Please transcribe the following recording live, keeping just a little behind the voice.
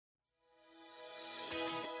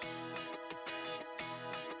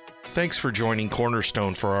Thanks for joining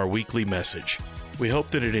Cornerstone for our weekly message. We hope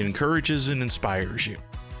that it encourages and inspires you.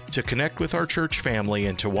 To connect with our church family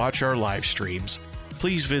and to watch our live streams,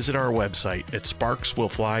 please visit our website at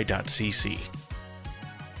sparkswillfly.cc.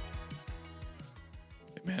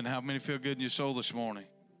 Amen. How many feel good in your soul this morning?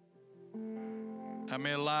 How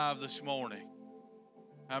many alive this morning?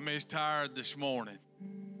 How many is tired this morning?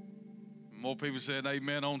 More people said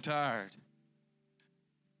amen on tired.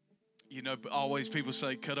 You know, always people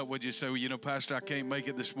say, cut up what you say, well, you know, Pastor, I can't make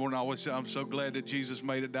it this morning. I always say, I'm so glad that Jesus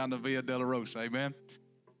made it down to Via Dolorosa. Amen.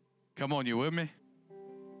 Come on, you with me?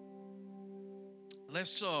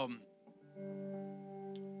 Let's go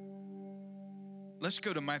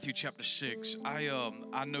to Matthew chapter 6.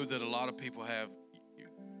 I know that a lot of people have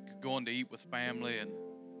going to eat with family and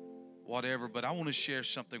whatever, but I want to share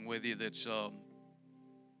something with you that's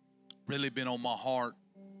really been on my heart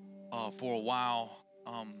for a while.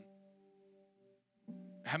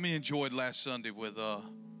 How many enjoyed last Sunday with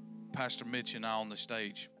Pastor Mitch and I on the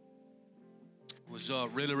stage? It was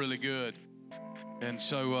really, really good. And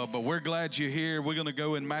so, but we're glad you're here. We're going to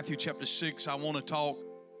go in Matthew chapter 6. I want to talk,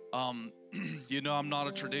 you know, I'm not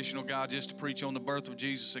a traditional guy just to preach on the birth of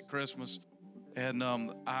Jesus at Christmas. And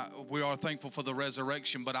we are thankful for the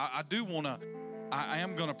resurrection. But I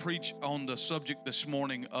am going to preach on the subject this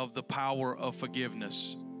morning of the power of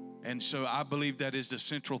forgiveness. And so I believe that is the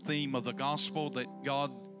central theme of the gospel, that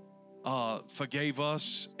God forgave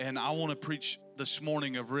us. And I want to preach this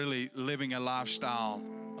morning of really living a lifestyle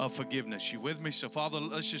of forgiveness. You with me? So, Father,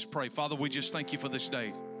 let's just pray. Father, we just thank you for this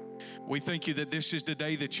day. We thank you that this is the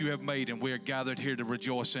day that you have made, and we are gathered here to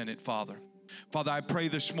rejoice in it, Father. Father, I pray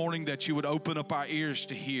this morning that you would open up our ears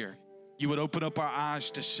to hear. You would open up our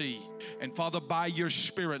eyes to see. And Father, by your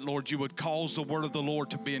Spirit, Lord, you would cause the word of the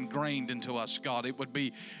Lord to be ingrained into us, God. It would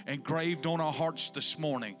be engraved on our hearts this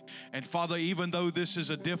morning. And Father, even though this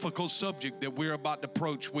is a difficult subject that we're about to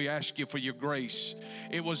approach, we ask you for your grace.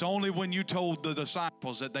 It was only when you told the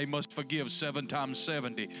disciples that they must forgive 7 times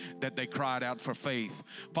 70 that they cried out for faith.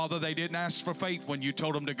 Father, they didn't ask for faith when you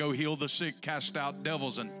told them to go heal the sick, cast out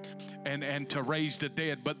devils, and to raise the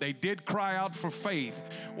dead. But they did cry out for faith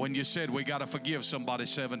when you said we got to forgive somebody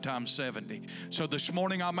 7 times 70. So this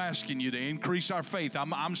morning I'm asking you to increase our faith.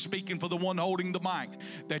 I'm speaking for the one holding the mic,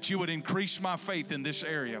 that you would increase my faith in this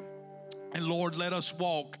area. And Lord, let us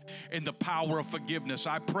walk in the power of forgiveness.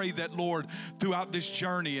 I pray that, Lord, throughout this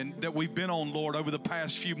journey and that we've been on, Lord, over the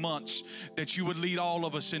past few months, that you would lead all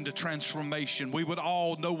of us into transformation. We would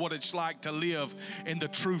all know what it's like to live in the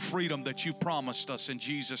true freedom that you promised us in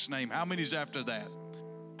Jesus' name. How many's after that?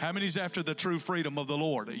 How many's after the true freedom of the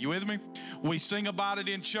Lord? Are you with me? We sing about it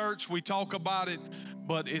in church. We talk about it.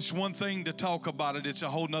 But it's one thing to talk about it. It's a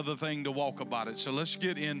whole nother thing to walk about it. So let's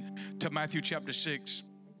get into Matthew chapter 6.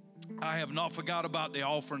 I have not forgot about the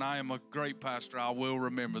offering. I am a great pastor. I will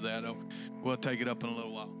remember that. We'll take it up in a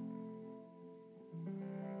little while.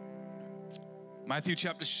 Matthew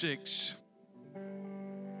chapter 6.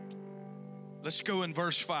 Let's go in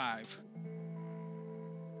verse 5.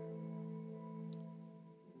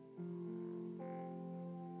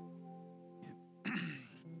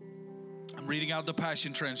 I'm reading out the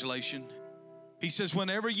Passion Translation. He says,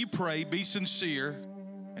 whenever you pray, be sincere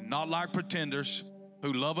and not like pretenders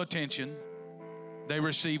who love attention they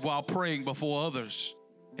receive while praying before others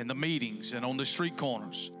in the meetings and on the street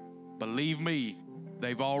corners. Believe me,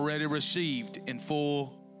 they've already received in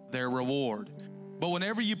full their reward. But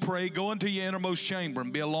whenever you pray, go into your innermost chamber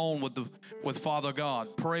and be alone with Father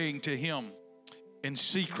God, praying to him in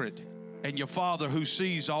secret. And your Father who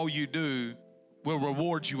sees all you do will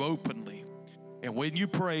reward you openly. And when you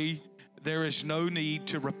pray, there is no need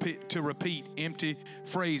to repeat empty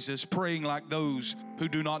phrases, praying like those who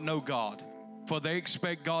do not know God, for they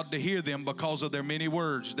expect God to hear them because of their many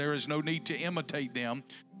words. There is no need to imitate them.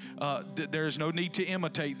 There is no need to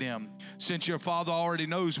imitate them. Since your Father already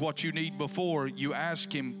knows what you need before you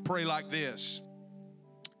ask him, pray like this.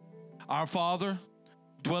 Our Father,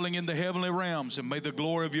 dwelling in the heavenly realms, and may the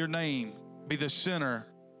glory of your name be the center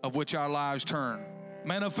of which our lives turn.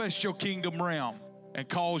 Manifest your kingdom realm and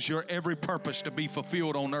cause your every purpose to be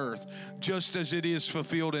fulfilled on earth, just as it is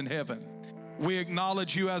fulfilled in heaven. We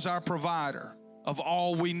acknowledge you as our provider of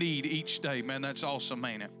all we need each day. Man, that's awesome,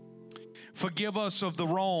 ain't it? Forgive us of the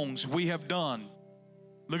wrongs we have done.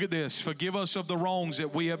 Look at this. Forgive us of the wrongs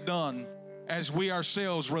that we have done, as we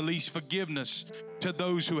ourselves release forgiveness to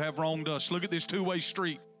those who have wronged us. Look at this two-way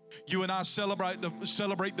street. You and I celebrate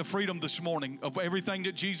the freedom this morning of everything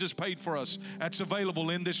that Jesus paid for us. That's available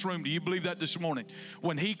in this room. Do you believe that this morning?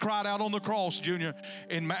 When he cried out on the cross, Junior,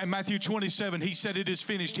 in Matthew 27, he said, "It is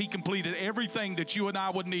finished." He completed everything that you and I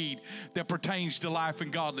would need that pertains to life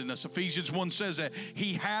and godliness. Ephesians 1 says that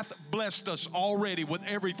he hath blessed us already with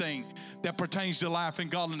everything that pertains to life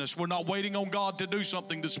and godliness. We're not waiting on God to do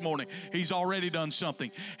something this morning. He's already done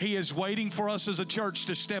something. He is waiting for us as a church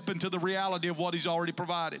to step into the reality of what he's already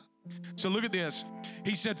provided. So look at this.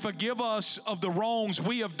 He said, "Forgive us of the wrongs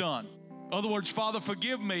we have done." In other words, Father,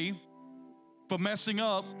 forgive me for messing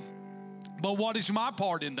up, but what is my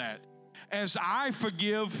part in that? As I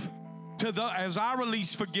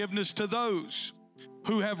release forgiveness to those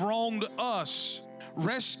who have wronged us,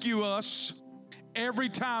 rescue us every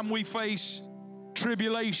time we face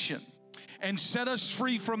tribulation, and set us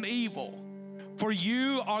free from evil. For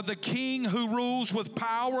you are the King who rules with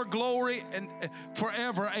power, glory, and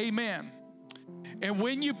forever. Amen. And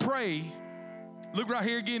when you pray, look right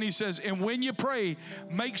here again, he says, and when you pray,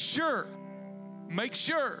 make sure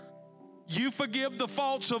you forgive the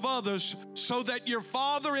faults of others, so that your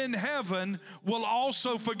Father in heaven will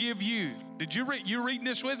also forgive you. Did you reading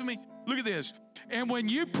this with me? Look at this. And when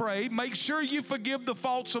you pray, make sure you forgive the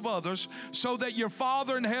faults of others, so that your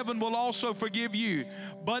Father in heaven will also forgive you.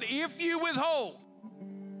 But if you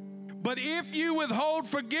withhold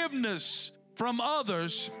forgiveness from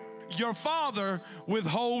others, your Father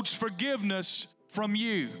withholds forgiveness from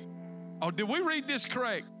you. Oh, did we read this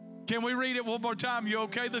correct? Can we read it one more time? You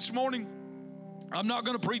okay this morning? I'm not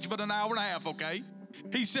going to preach but an hour and a half, okay?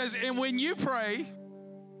 He says, and when you pray,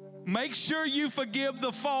 make sure you forgive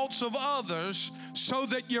the faults of others, so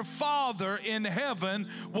that your Father in heaven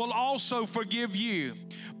will also forgive you.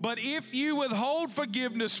 But if you withhold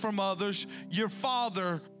forgiveness from others, your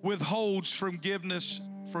Father withholds forgiveness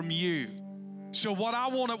from you. So what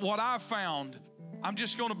I found, I'm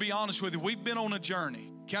just going to be honest with you. We've been on a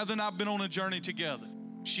journey. Kathy and I have been on a journey together.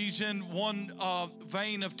 She's in one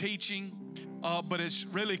vein of teaching, but it's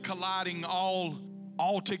really colliding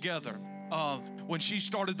all together. When she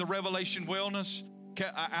started the Revelation Wellness,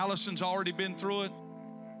 Allison's already been through it,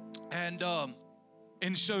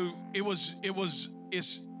 and so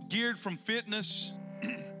it's geared from fitness,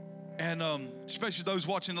 and especially those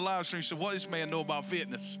watching the live stream said, "What does this man know about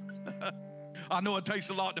fitness?" I know it takes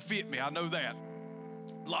a lot to fit me. I know that,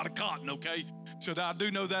 a lot of cotton. Okay, so I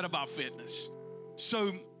do know that about fitness.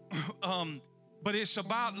 So, but it's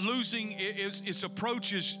about losing. Its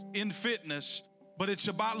approaches in fitness. But it's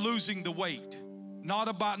about losing the weight, not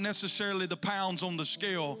about necessarily the pounds on the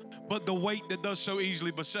scale, but the weight that does so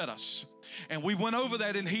easily beset us. And we went over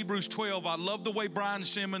that in Hebrews 12. I love the way Brian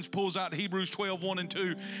Simmons pulls out Hebrews 12, 1 and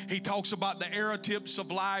 2. He talks about the arrow tips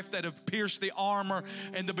of life that have pierced the armor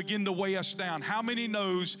and to begin to weigh us down. How many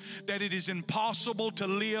knows that it is impossible to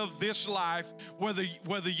live this life,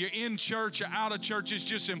 whether you're in church or out of church, it's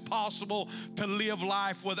just impossible to live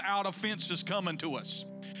life without offenses coming to us.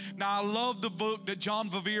 Now, I love the book that John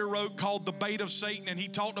Bevere wrote called The Bait of Satan, and he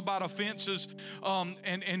talked about offenses,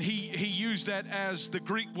 and he used that as the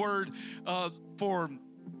Greek word for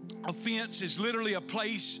offense is literally a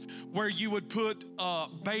place where you would put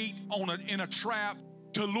bait in a trap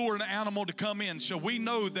to lure an animal to come in. So we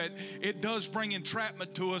know that it does bring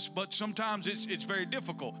entrapment to us, but sometimes it's very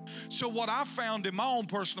difficult. So what I found in my own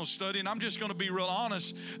personal study, and I'm just going to be real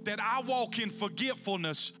honest, that I walk in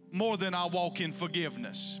forgetfulness more than I walk in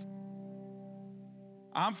forgiveness.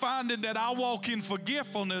 I'm finding that I walk in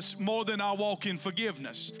forgetfulness more than I walk in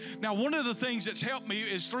forgiveness. Now, one of the things that's helped me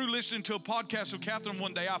is through listening to a podcast with Catherine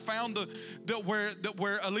one day, I found that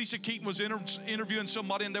where Alicia Keaton was interviewing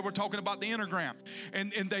somebody, and they were talking about the Enneagram.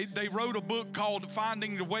 And they wrote a book called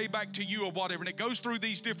Finding the Way Back to You or whatever, and it goes through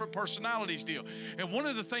these different personalities deal. And one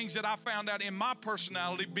of the things that I found out in my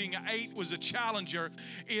personality, being an 8, was a challenger,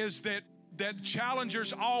 is that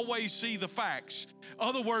challengers always see the facts.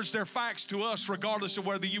 Other words, they're facts to us regardless of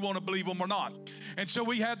whether you want to believe them or not. And so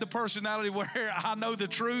we had the personality where I know the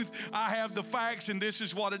truth, I have the facts, and this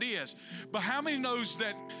is what it is. But how many knows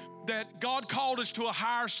that God called us to a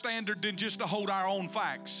higher standard than just to hold our own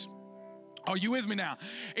facts? Are you with me now?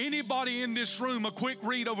 Anybody in this room, a quick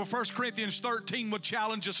read over 1 Corinthians 13 would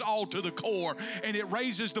challenge us all to the core, and it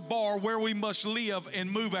raises the bar where we must live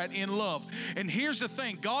and move at in love. And here's the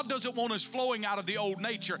thing, God doesn't want us flowing out of the old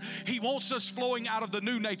nature. He wants us flowing out of the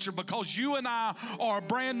new nature, because you and I are a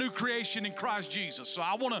brand new creation in Christ Jesus. So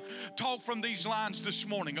I want to talk from these lines this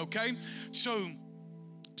morning, okay? So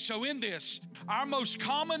in this, our most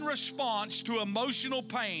common response to emotional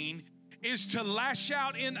pain is to lash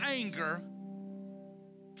out in anger,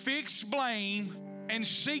 fix blame, and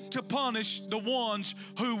seek to punish the ones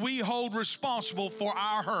who we hold responsible for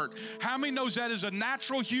our hurt. How many knows that is a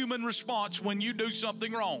natural human response when you do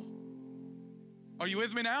something wrong? Are you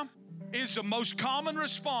with me now? It's the most common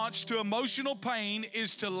response to emotional pain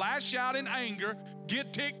is to lash out in anger,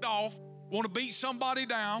 get ticked off, want to beat somebody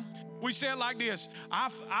down. We say it like this: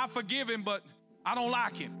 I forgive him, but I don't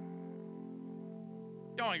like him.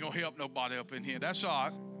 Y'all ain't gonna help nobody up in here. That's all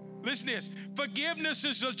right. Listen to this. Forgiveness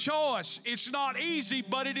is a choice. It's not easy,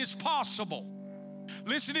 but it is possible.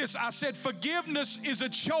 Listen to this. I said forgiveness is a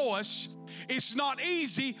choice. It's not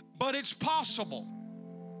easy, but it's possible.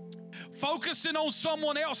 Focusing on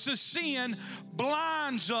someone else's sin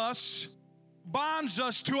binds us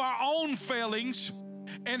to our own failings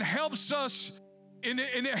and helps us and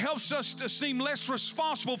it helps us to seem less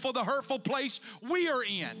responsible for the hurtful place we are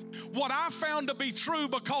in. What I found to be true,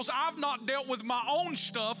 because I've not dealt with my own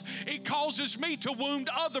stuff, it causes me to wound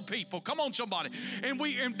other people. Come on, somebody. And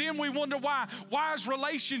then we wonder why is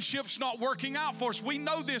relationships not working out for us? We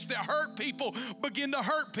know this, that hurt people begin to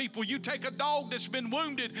hurt people. You take a dog that's been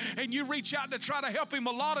wounded and you reach out to try to help him,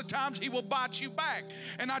 a lot of times he will bite you back.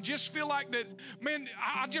 And I just feel like that, man,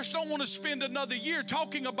 I just don't want to spend another year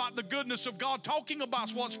talking about the goodness of God, talking about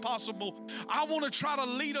what's possible. I want to try to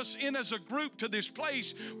lead us in as a group to this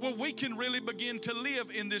place where we can really begin to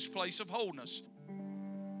live in this place of wholeness.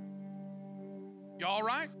 You all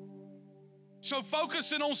right? So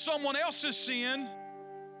focusing on someone else's sin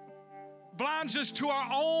blinds us to our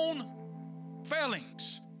own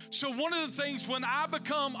failings. So one of the things when I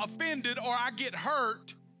become offended or I get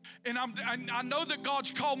hurt, and I know that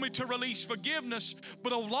God's called me to release forgiveness,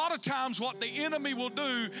 but a lot of times what the enemy will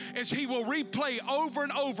do is he will replay over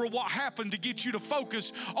and over what happened to get you to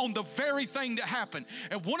focus on the very thing that happened.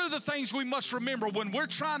 And one of the things we must remember when we're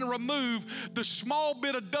trying to remove the small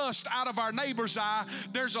bit of dust out of our neighbor's eye,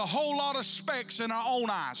 there's a whole lot of specks in our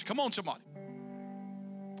own eyes. Come on, somebody.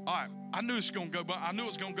 All right, I knew it's going to go, but I knew it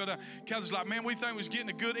was going to go down. Kathy's like, man, we think we was getting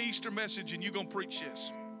a good Easter message and you're going to preach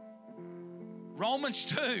this. Romans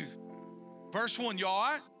 2, verse 1, you all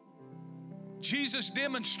right? Jesus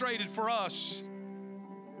demonstrated for us.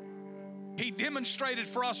 He demonstrated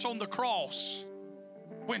for us on the cross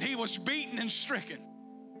when he was beaten and stricken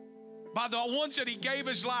by the ones that he gave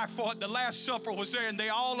his life for. At the Last Supper was there and they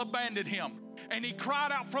all abandoned him. And he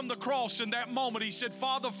cried out from the cross in that moment. He said,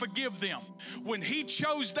 Father, forgive them. When he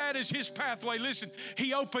chose that as his pathway, listen,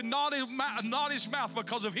 he opened not his mouth,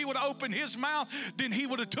 because if he would have opened his mouth, then he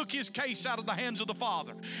would have took his case out of the hands of the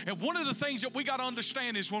Father. And one of the things that we got to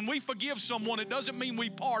understand is when we forgive someone, it doesn't mean we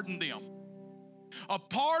pardon them. A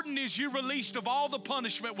pardon is you released of all the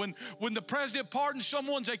punishment. When the president pardons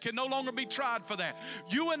someone, they can no longer be tried for that.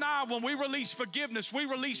 You and I, when we release forgiveness, we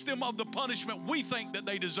release them of the punishment we think that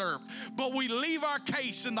they deserve. But we leave our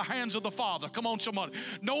case in the hands of the Father. Come on, somebody.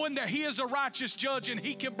 Knowing that he is a righteous judge and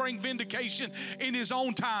he can bring vindication in his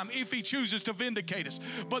own time if he chooses to vindicate us.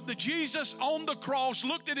 But the Jesus on the cross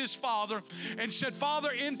looked at his Father and said,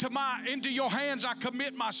 Father, into your hands I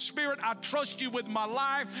commit my spirit. I trust you with my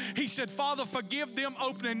life. He said, Father, forgive them,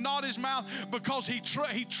 opening not his mouth, because he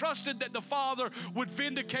trusted that the Father would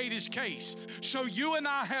vindicate his case. So you and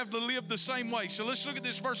I have to live the same way. So let's look at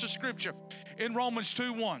this verse of scripture in Romans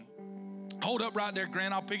 2:1. Hold up right there,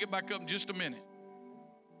 Grant. I'll pick it back up in just a minute.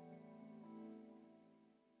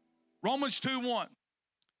 Romans 2:1.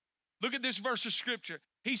 Look at this verse of scripture.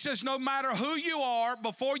 He says, no matter who you are,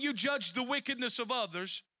 before you judge the wickedness of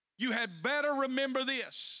others, you had better remember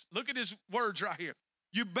this. Look at his words right here.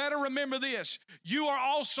 You better remember this. You are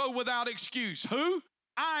also without excuse. Who?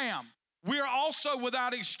 I am. We are also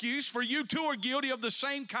without excuse, for you too are guilty of the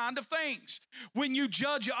same kind of things. When you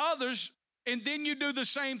judge others and then you do the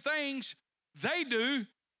same things they do,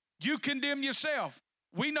 you condemn yourself.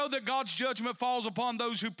 We know that God's judgment falls upon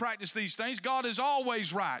those who practice these things. God is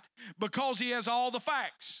always right because he has all the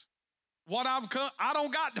facts. I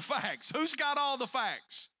don't got the facts. Who's got all the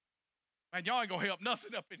facts? Man, y'all ain't going to help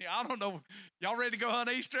nothing up in here. I don't know. Y'all ready to go hunt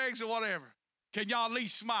Easter eggs or whatever? Can y'all at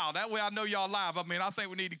least smile? That way I know y'all live. I mean, I think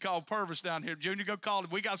we need to call Purvis down here. Junior, go call him.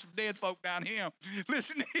 We got some dead folk down here.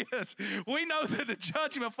 Listen to this. We know that the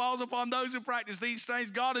judgment falls upon those who practice these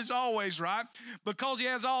things. God is always right because he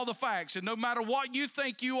has all the facts. And no matter what you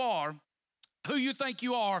think you are, who you think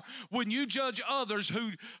you are when you judge others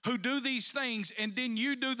who do these things, and then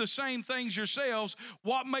you do the same things yourselves.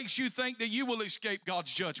 What makes you think that you will escape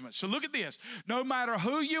God's judgment? So look at this. No matter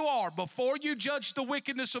who you are, before you judge the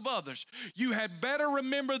wickedness of others, you had better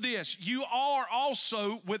remember this. You are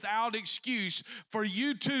also without excuse, for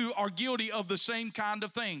you too are guilty of the same kind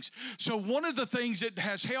of things. So one of the things that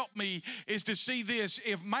has helped me is to see this.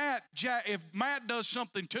 If Matt does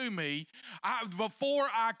something to me, before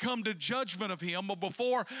I come to judgment of him, or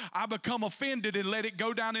before I become offended and let it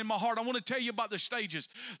go down in my heart, I want to tell you about the stages.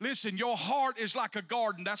 Listen, your heart is like a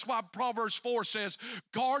garden. That's why Proverbs 4 says,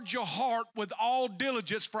 guard your heart with all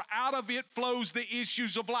diligence, for out of it flows the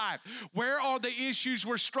issues of life. Where are the issues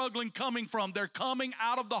we're struggling coming from? They're coming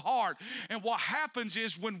out of the heart. And what happens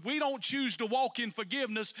is when we don't choose to walk in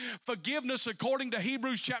forgiveness, according to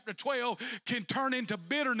Hebrews chapter 12, can turn into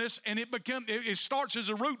bitterness, and it starts as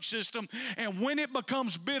a root system. And when it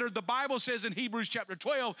becomes bitter, the Bible says in Hebrews chapter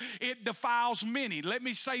 12, it defiles many. Let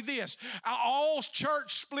me say this. All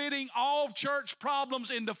church splitting, all church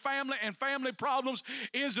problems into family and family problems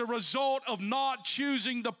is a result of not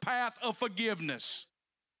choosing the path of forgiveness.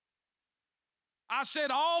 I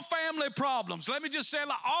said all family problems. Let me just say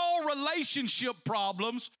all relationship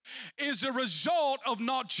problems is a result of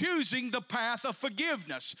not choosing the path of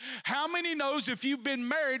forgiveness. How many knows if you've been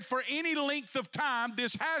married for any length of time,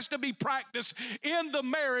 this has to be practiced in the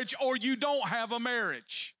marriage or you don't have a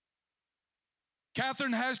marriage?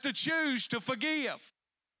 Catherine has to choose to forgive.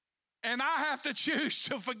 And I have to choose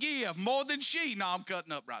to forgive more than she. No, I'm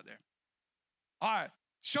cutting up right there. All right.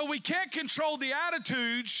 So we can't control the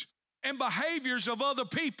attitudes and behaviors of other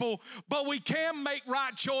people, but we can make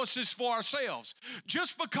right choices for ourselves.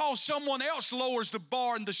 Just because someone else lowers the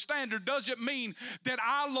bar and the standard doesn't mean that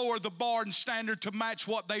I lower the bar and standard to match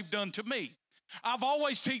what they've done to me. I've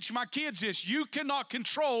always teach my kids this. You cannot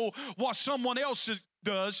control what someone else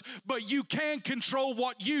does, but you can control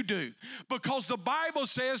what you do, because the Bible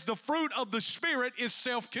says the fruit of the Spirit is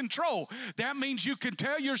self-control. That means you can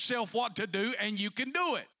tell yourself what to do and you can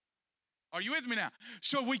do it. Are you with me now?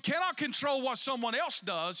 So we cannot control what someone else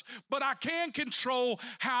does, but I can control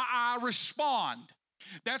how I respond.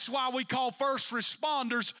 That's why we call first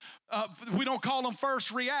responders, we don't call them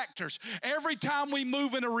first reactors. Every time we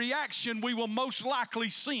move in a reaction, we will most likely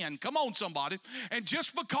sin. Come on, somebody. And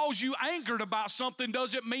just because you angered about something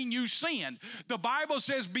doesn't mean you sinned. The Bible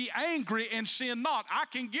says be angry and sin not. I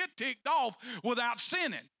can get ticked off without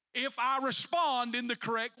sinning if I respond in the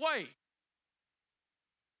correct way.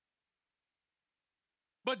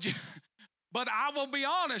 But I will be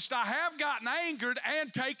honest, I have gotten angered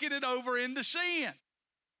and taken it over into sin.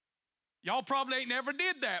 Y'all probably ain't never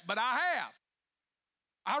did that, but I have.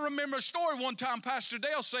 I remember a story one time, Pastor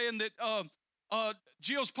Dale saying that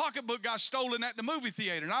Jill's pocketbook got stolen at the movie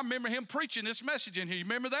theater. And I remember him preaching this message in here. You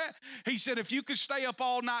remember that? He said, if you could stay up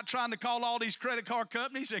all night trying to call all these credit card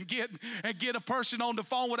companies and get a person on the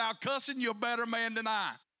phone without cussing, you're a better man than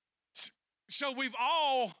I. So we've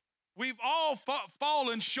all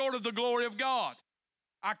fallen short of the glory of God.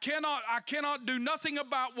 I cannot do nothing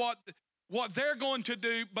about what they're going to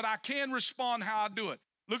do, but I can respond how I do it.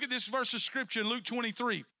 Look at this verse of scripture in Luke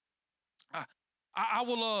 23. I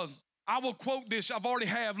will quote this. I've already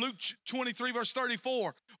have. Luke 23, verse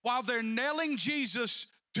 34. While they're nailing Jesus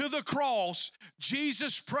to the cross,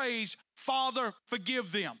 Jesus prays, Father,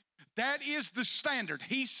 forgive them. That is the standard.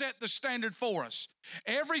 He set the standard for us.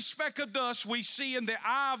 Every speck of dust we see in the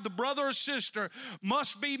eye of the brother or sister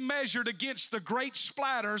must be measured against the great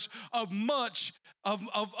splatters of much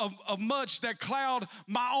that cloud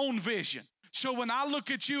my own vision. So when I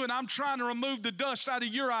look at you and I'm trying to remove the dust out of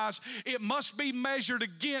your eyes, it must be measured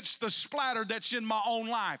against the splatter that's in my own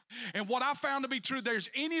life. And what I found to be true, there's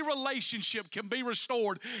any relationship can be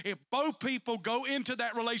restored if both people go into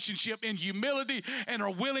that relationship in humility and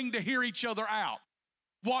are willing to hear each other out.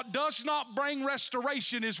 What does not bring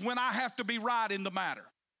restoration is when I have to be right in the matter.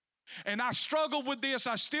 And I struggled with this.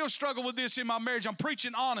 I still struggle with this in my marriage. I'm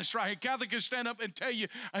preaching honest right here. Kathy can stand up and tell you.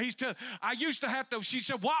 I used to have to, she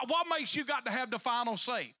said, what makes you got to have the final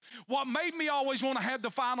say? What made me always want to have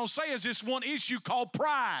the final say is this one issue called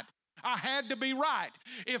pride. I had to be right.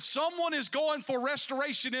 If someone is going for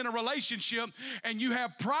restoration in a relationship and you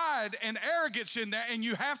have pride and arrogance in there and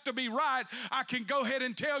you have to be right, I can go ahead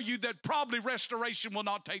and tell you that probably restoration will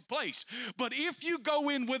not take place. But if you go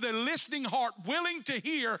in with a listening heart, willing to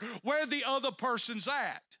hear where the other person's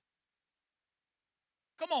at.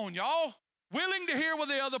 Come on, y'all. Willing to hear where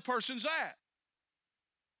the other person's at.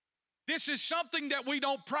 This is something that we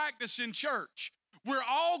don't practice in church. We're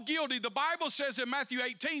all guilty. The Bible says in Matthew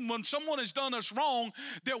 18, when someone has done us wrong,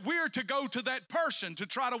 that we're to go to that person to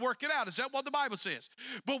try to work it out. Is that what the Bible says?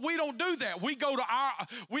 But we don't do that. We go to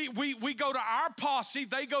our posse,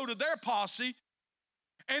 they go to their posse,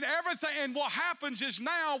 and everything. And what happens is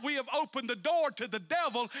now we have opened the door to the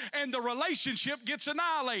devil, and the relationship gets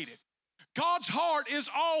annihilated. God's heart is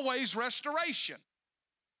always restoration.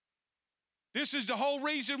 This is the whole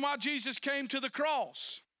reason why Jesus came to the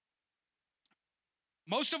cross.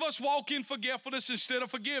 Most of us walk in forgetfulness instead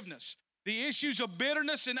of forgiveness. The issues of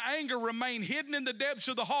bitterness and anger remain hidden in the depths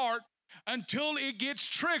of the heart until it gets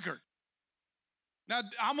triggered. Now,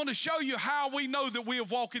 I'm going to show you how we know that we are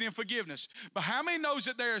walking in forgiveness. But how many knows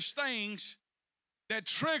that there's things that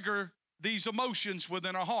trigger these emotions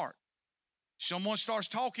within our heart? Someone starts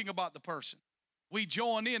talking about the person. We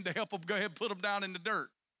join in to help them go ahead and put them down in the dirt.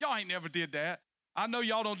 Y'all ain't never did that. I know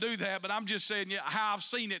y'all don't do that, but I'm just saying how I've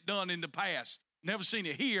seen it done in the past. Never seen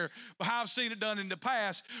it here, but how I've seen it done in the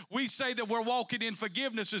past. We say that we're walking in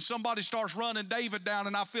forgiveness and somebody starts running David down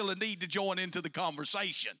and I feel a need to join into the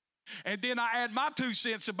conversation. And then I add my 2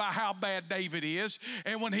 cents about how bad David is.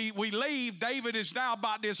 And when we leave, David is now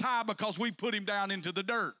about this high because we put him down into the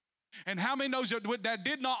dirt. And how many knows that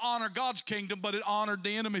did not honor God's kingdom, but it honored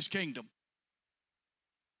the enemy's kingdom?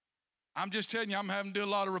 I'm just telling you, I'm having to do a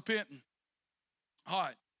lot of repenting. All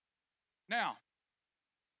right. Now,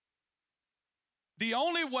 the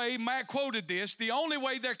only way, Matt quoted this, the only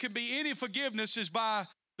way there can be any forgiveness is by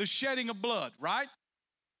the shedding of blood, right?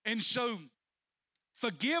 And so,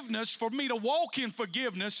 forgiveness, for me to walk in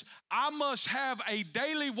forgiveness, I must have a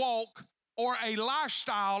daily walk or a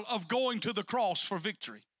lifestyle of going to the cross for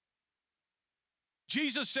victory.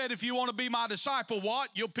 Jesus said, if you want to be my disciple, what?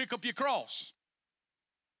 You'll pick up your cross.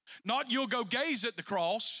 Not you'll go gaze at the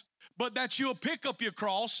cross, but that you'll pick up your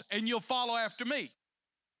cross and you'll follow after me.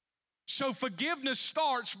 So forgiveness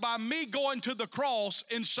starts by me going to the cross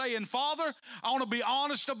and saying, Father, I want to be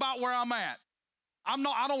honest about where I'm at. I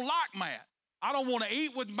don't like Matt. I don't want to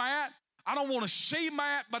eat with Matt. I don't want to see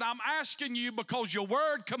Matt, but I'm asking you because your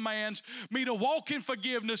word commands me to walk in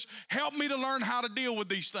forgiveness. Help me to learn how to deal with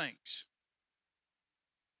these things.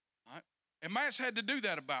 All right? And Matt's had to do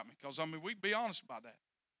that about me because, we can be honest about that.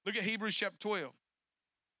 Look at Hebrews chapter 12.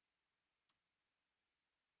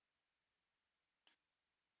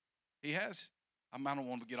 He has. I don't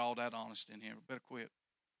want to get all that honest in here. I better quit.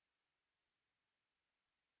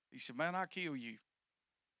 He said, man, I'll kill you.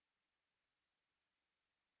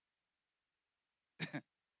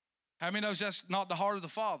 How many knows that's not the heart of the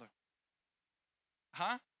Father?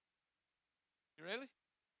 Huh? You really?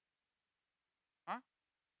 Huh?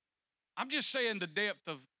 I'm just saying the depth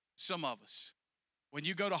of some of us. When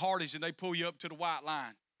you go to Hardee's and they pull you up to the white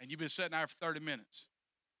line and you've been sitting there for 30 minutes.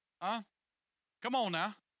 Huh? Come on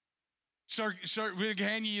now. Sir, we'll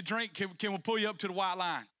hand you your drink. Can we pull you up to the white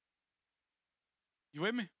line? You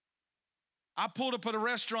with me? I pulled up at a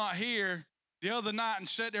restaurant here the other night and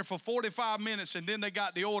sat there for 45 minutes, and then they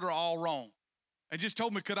got the order all wrong. And just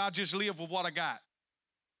told me, could I just live with what I got?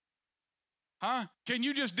 Huh? Can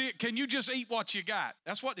you just eat what you got?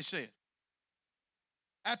 That's what they said.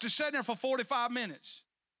 After sitting there for 45 minutes,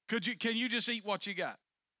 can you just eat what you got?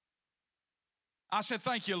 I said,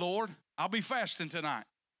 thank you, Lord. I'll be fasting tonight.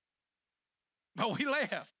 But we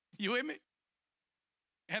left. You with me?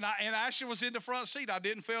 And Ashley was in the front seat. I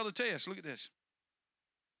didn't fail the test. Look at this.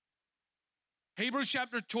 Hebrews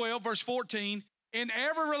chapter 12, verse 14. In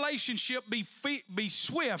every relationship, be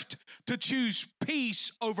swift to choose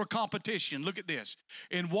peace over competition. Look at this.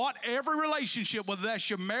 In every relationship, whether that's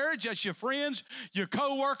your marriage, that's your friends, your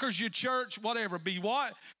co-workers, your church, whatever, be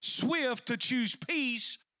what? Swift to choose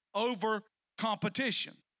peace over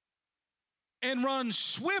competition. And run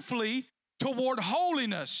swiftly toward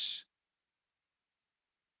holiness.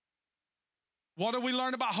 What do we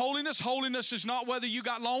learn about holiness? Holiness is not whether you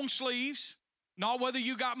got long sleeves, not whether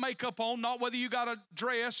you got makeup on, not whether you got a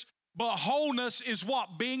dress, but wholeness is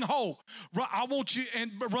what? Being whole. I want you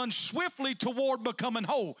and run swiftly toward becoming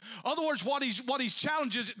whole. In other words, what he's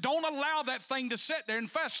challenges, don't allow that thing to sit there and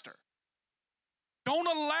fester. Don't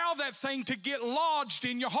allow that thing to get lodged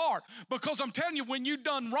in your heart. Because I'm telling you, when you've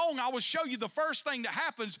done wrong, I will show you the first thing that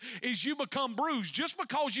happens is you become bruised. Just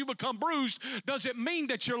because you become bruised doesn't mean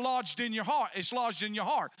that you're lodged in your heart. It's lodged in your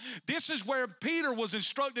heart. This is where Peter was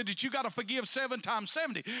instructed that you got to forgive 7 times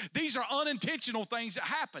 70. These are unintentional things that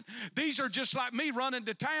happen. These are just like me running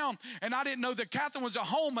to town, and I didn't know that Catherine was at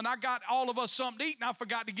home, and I got all of us something to eat, and I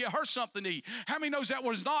forgot to get her something to eat. How many knows that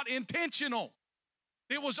was not intentional?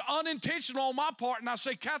 It was unintentional on my part, and I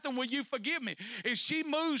say, Catherine, will you forgive me? If she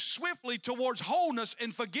moves swiftly towards wholeness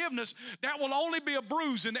and forgiveness, that will only be a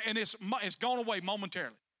bruise, and it's gone away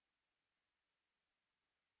momentarily.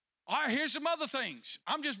 All right, here's some other things.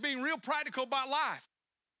 I'm just being real practical about life.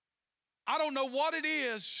 I don't know what it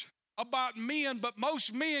is about men, but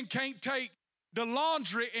most men can't take the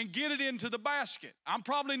laundry and get it into the basket. I'm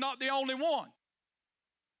probably not the only one.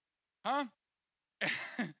 Huh?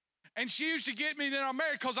 And she used to get me in our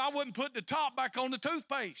marriage because I wouldn't put the top back on the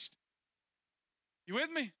toothpaste. You with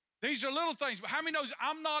me? These are little things. But how many knows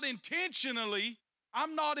I'm not intentionally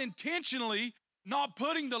not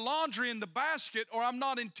putting the laundry in the basket, or I'm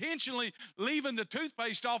not intentionally leaving the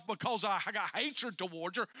toothpaste off because I got hatred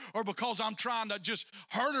towards her, or because I'm trying to just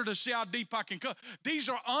hurt her to see how deep I can cut. These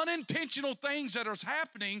are unintentional things that are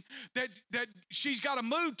happening that she's got to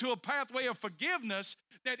move to a pathway of forgiveness,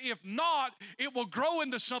 that if not, it will grow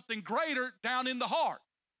into something greater down in the heart.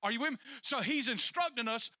 Are you with me? So he's instructing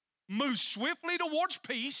us, move swiftly towards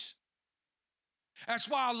peace. That's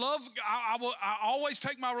why I always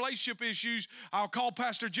take my relationship issues. I'll call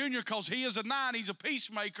Pastor Junior because he is a 9. He's a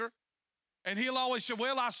peacemaker. And he'll always say,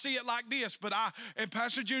 well, I see it like this. And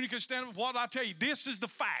Pastor Junior can stand up. What I tell you, this is the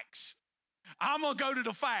facts. I'm going to go to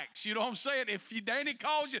the facts. You know what I'm saying? If Danny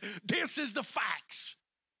calls you, this is the facts.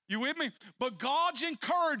 You with me? But God's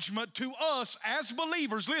encouragement to us as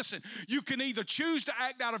believers, listen, you can either choose to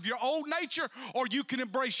act out of your old nature, or you can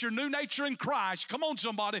embrace your new nature in Christ. Come on,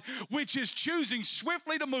 somebody, which is choosing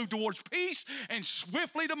swiftly to move towards peace and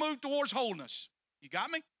swiftly to move towards wholeness. You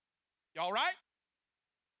got me? Y'all right?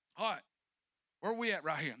 All right. Where are we at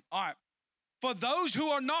right here? All right. For those who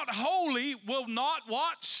are not holy will not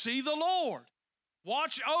what? See the Lord.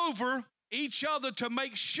 Watch over each other to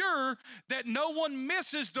make sure that no one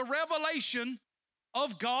misses the revelation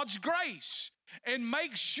of God's grace, and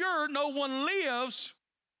make sure no one lives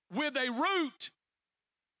with a root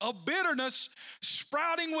of bitterness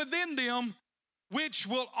sprouting within them, which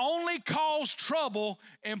will only cause trouble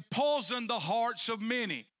and poison the hearts of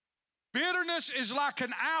many. Bitterness is like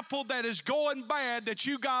an apple that is going bad that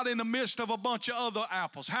you got in the midst of a bunch of other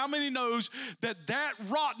apples. How many knows that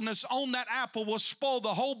rottenness on that apple will spoil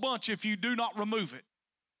the whole bunch if you do not remove it?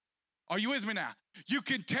 Are you with me now? You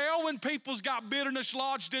can tell when people's got bitterness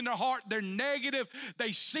lodged in their heart. They're negative.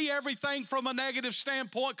 They see everything from a negative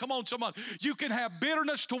standpoint. Come on, someone. You can have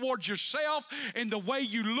bitterness towards yourself in the way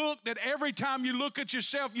you look, that every time you look at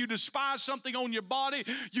yourself, you despise something on your body.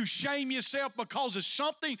 You shame yourself because of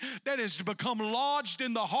something that has become lodged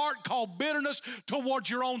in the heart called bitterness towards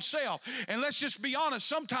your own self. And let's just be honest,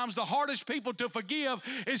 sometimes the hardest people to forgive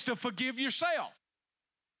is to forgive yourself.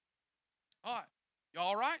 All right. You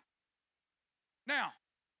all right? Now,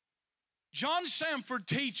 John Sanford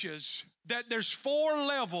teaches that there's 4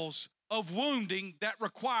 levels of wounding that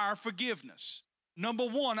require forgiveness. Number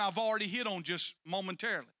 1, I've already hit on just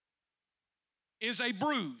momentarily, is a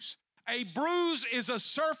bruise. A bruise is a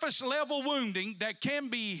surface level wounding that can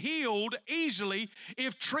be healed easily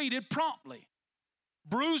if treated promptly.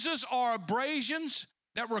 Bruises are abrasions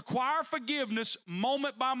that require forgiveness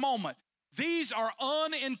moment by moment. These are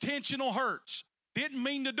unintentional hurts. Didn't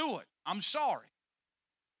mean to do it. I'm sorry.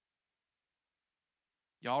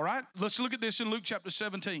 You all right? Let's look at this in Luke chapter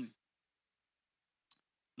 17.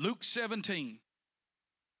 Luke 17.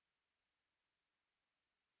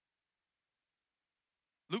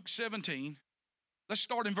 Luke 17. Let's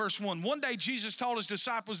start in verse 1. One day Jesus taught his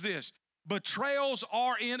disciples this: betrayals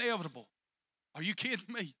are inevitable. Are you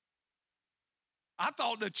kidding me? I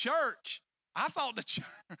thought the church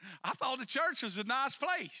was a nice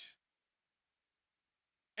place.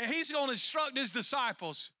 And he's going to instruct his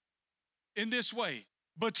disciples in this way.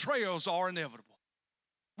 Betrayals are inevitable.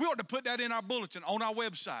 We ought to put that in our bulletin on our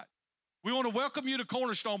website. We want to welcome you to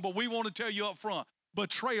Cornerstone, but we want to tell you up front,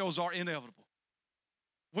 betrayals are inevitable.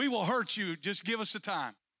 We will hurt you, just give us the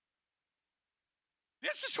time.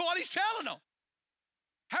 This is what he's telling them.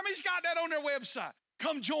 How many's got that on their website?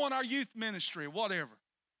 Come join our youth ministry, whatever.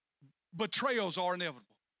 Betrayals are inevitable.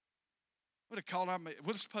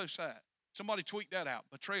 Let's post that. Somebody tweet that out.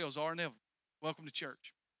 Betrayals are inevitable. Welcome to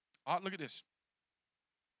church. All right, look at this.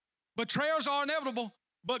 Betrayals are inevitable,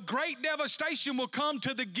 but great devastation will come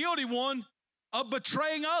to the guilty one of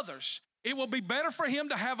betraying others. It will be better for him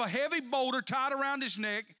to have a heavy boulder tied around his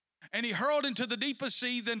neck and he hurled into the deepest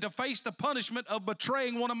sea than to face the punishment of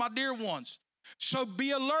betraying one of my dear ones. So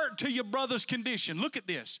be alert to your brother's condition. Look at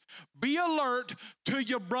this. Be alert to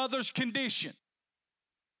your brother's condition.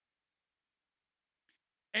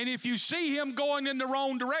 And if you see him going in the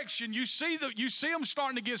wrong direction, you see him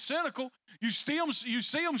starting to get cynical, you see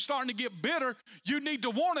him starting to get bitter, you need to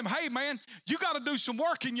warn him, hey man, you got to do some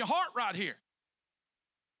work in your heart right here.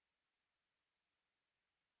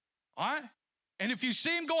 All right? And if you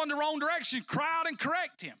see him going the wrong direction, cry out and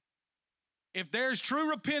correct him. If there's true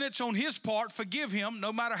repentance on his part, forgive him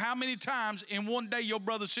no matter how many times in one day your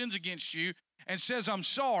brother sins against you and says, I'm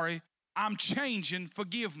sorry, I'm changing,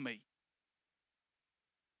 forgive me.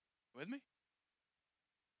 With me?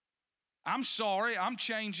 I'm sorry, I'm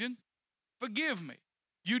changing, forgive me.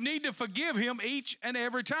 You need to forgive him each and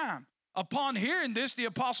every time. Upon hearing this, the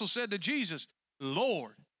apostle said to Jesus,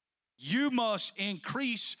 Lord, you must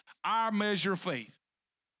increase our measure of faith.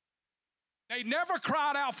 They never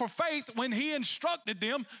cried out for faith when he instructed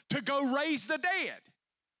them to go raise the dead.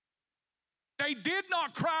 They did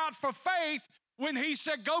not cry out for faith when he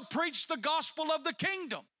said, go preach the gospel of the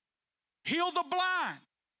kingdom, heal the blind,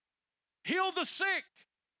 heal the sick,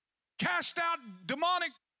 cast out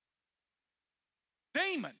demonic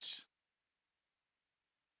demons.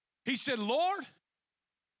 He said, Lord,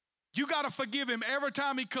 you got to forgive him every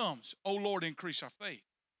time he comes. Oh, Lord, increase our faith.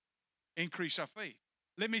 Increase our faith.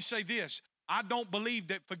 Let me say this. I don't believe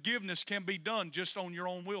that forgiveness can be done just on your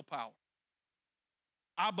own willpower.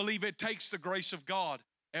 I believe it takes the grace of God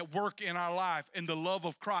at work in our life and the love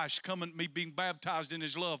of Christ coming, me being baptized in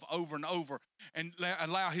his love over and over, and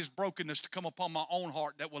allow his brokenness to come upon my own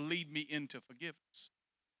heart that will lead me into forgiveness.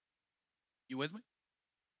 You with me?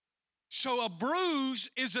 So a bruise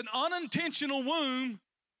is an unintentional wound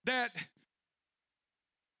that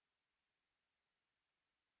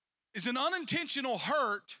is an unintentional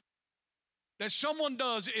hurt that someone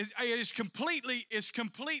does is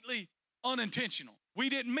completely unintentional. We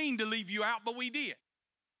didn't mean to leave you out, but we did.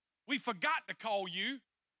 We forgot to call you,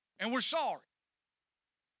 and we're sorry.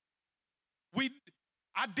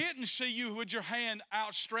 I didn't see you with your hand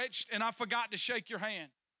outstretched, and I forgot to shake your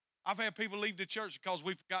hand. I've had people leave the church because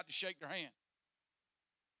we forgot to shake their hand.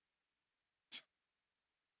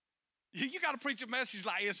 You got to preach a message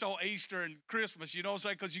like it's on Easter and Christmas, you know what I'm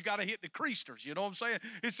saying? Because you got to hit the creasters, you know what I'm saying?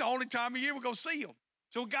 It's the only time of year we're going to see them.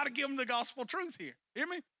 So we got to give them the gospel truth here. Hear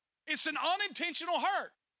me? It's an unintentional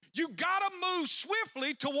hurt. You got to move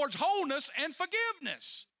swiftly towards wholeness and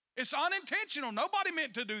forgiveness. It's unintentional. Nobody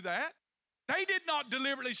meant to do that. They did not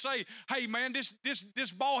deliberately say, hey, man,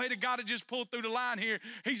 this bald-headed guy that just pulled through the line here,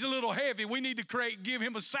 he's a little heavy. We need to give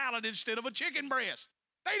him a salad instead of a chicken breast.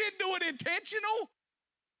 They didn't do it intentional.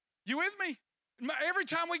 You with me? Every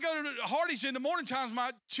time we go to Hardee's in the morning times,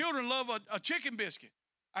 my children love a chicken biscuit.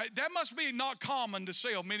 That must be not common to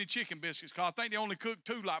sell many chicken biscuits, because I think they only cook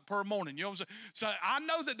 2 like per morning. You know what I'm saying? So I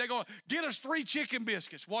know that they're going to get us 3 chicken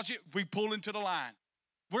biscuits. Watch it. We pull into the line.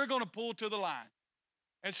 We're going to pull to the line.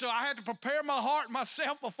 And so I had to prepare my heart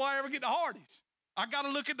myself before I ever get to Hardee's. I got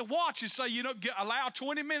to look at the watch and say, allow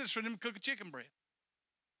 20 minutes for them to cook a chicken breast.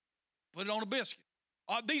 Put it on a biscuit.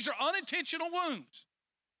 These are unintentional wounds.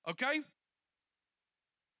 Okay?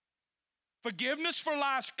 Forgiveness for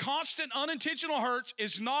life's constant unintentional hurts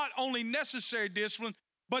is not only necessary discipline,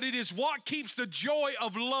 but it is what keeps the joy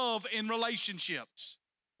of love in relationships.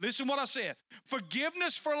 Listen what I said.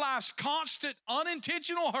 Forgiveness for life's constant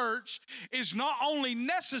unintentional hurts is not only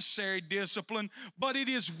necessary discipline, but it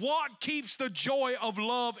is what keeps the joy of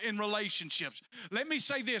love in relationships. Let me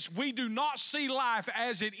say this. We do not see life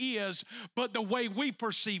as it is, but the way we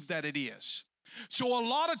perceive that it is. So a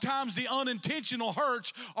lot of times the unintentional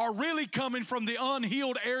hurts are really coming from the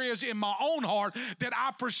unhealed areas in my own heart that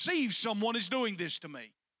I perceive someone is doing this to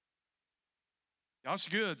me. That's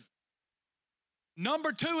good.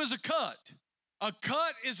 Number 2 is a cut. A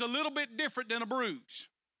cut is a little bit different than a bruise.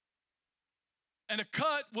 And a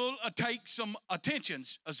cut will take some attention,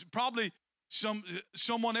 probably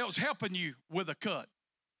someone else helping you with a cut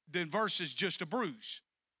than versus just a bruise.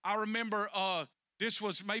 I remember this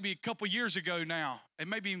was maybe a couple years ago now, and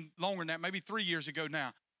maybe longer than that, maybe 3 years ago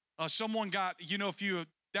now. Someone got, if you're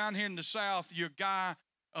down here in the South, your guy,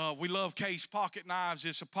 we love Case pocket knives.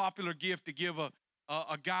 It's a popular gift to give a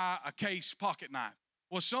guy a Case pocket knife.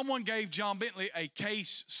 Well, someone gave John Bentley a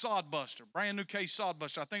Case Sodbuster, brand new Case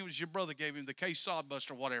Sodbuster. I think it was your brother gave him the Case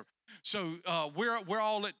Sodbuster, whatever. So we're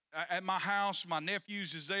all at my house. My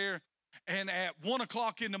nephew's is there, and at 1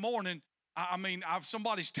 o'clock in the morning,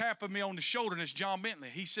 somebody's tapping me on the shoulder, and it's John Bentley.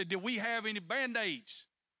 He said, "Did we have any Band-Aids?"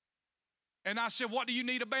 And I said, "What do you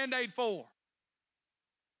need a Band-Aid for?"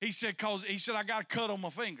 He said, "I got a cut on my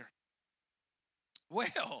finger."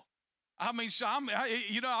 Well,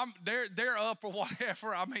 they're up or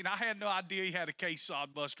whatever. I had no idea he had a Case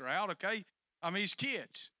Sodbuster out, okay? He's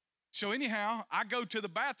kids. So anyhow, I go to the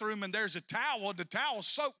bathroom and there's a towel. The towel's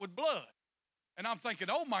soaked with blood. And I'm thinking,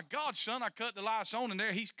 oh, my God, son, I cut the lights on, and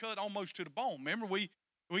there he's cut almost to the bone. Remember, we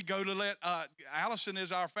go to let Allison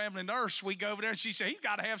is our family nurse. We go over there, and she said, he's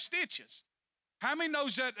got to have stitches. How many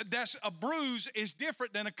knows that that's a bruise is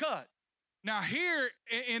different than a cut? Now, here,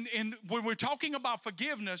 when we're talking about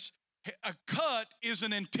forgiveness, a cut is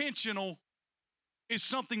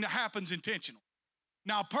something that happens intentional.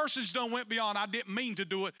 Now, persons don't went beyond, I didn't mean to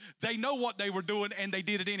do it. They know what they were doing, and they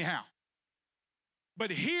did it anyhow. But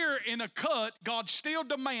here in a cut, God still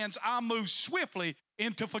demands I move swiftly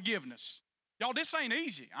into forgiveness. Y'all, this ain't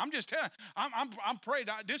easy. I'm just telling you, I'm praying.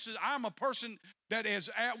 I'm a person that is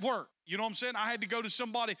at work. You know what I'm saying? I had to go to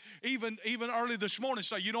somebody even early this morning and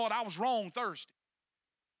say, you know what, I was wrong Thursday.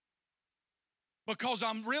 Because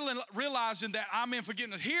I'm realizing that I'm in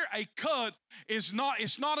forgiveness. Here, a cut is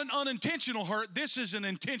it's not an unintentional hurt. This is an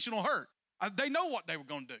intentional hurt. They know what they were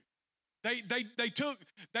going to do.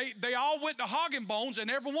 They all went to Hog & Bones,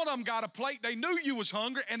 and every one of them got a plate. They knew you was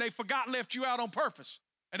hungry, and they forgot and left you out on purpose.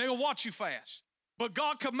 And they will watch you fast. But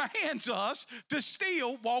God commands us to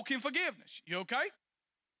still walk in forgiveness. You okay?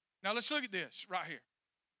 Now let's look at this right here.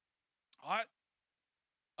 All right.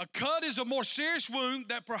 A cut is a more serious wound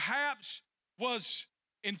that perhaps was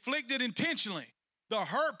inflicted intentionally. The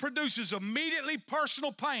hurt produces immediately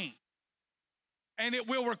personal pain, and it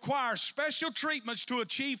will require special treatments to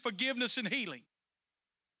achieve forgiveness and healing.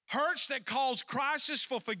 Hurts that cause crisis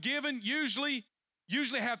for forgiving usually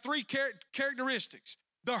have three characteristics.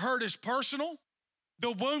 The hurt is personal,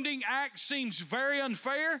 the wounding act seems very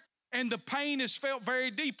unfair, and the pain is felt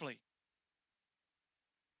very deeply.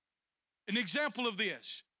 An example of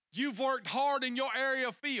this, you've worked hard in your area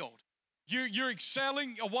of field. You're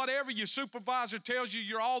excelling or whatever. Your supervisor tells you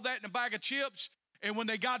you're all that in a bag of chips. And when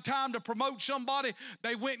they got time to promote somebody,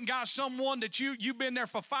 they went and got someone that you've been there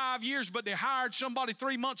for 5 years, but they hired somebody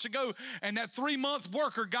 3 months ago, and that 3-month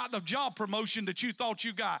worker got the job promotion that you thought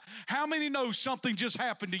you got. How many know something just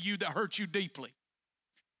happened to you that hurt you deeply?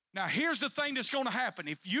 Now, here's the thing that's going to happen.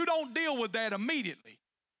 If you don't deal with that immediately,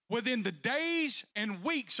 within the days and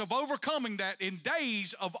weeks of overcoming that,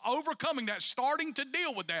 starting to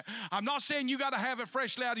deal with that, I'm not saying you got to have it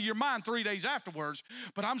freshly out of your mind 3 days afterwards,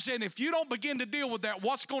 but I'm saying if you don't begin to deal with that,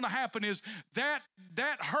 what's going to happen is that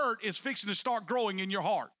hurt is fixing to start growing in your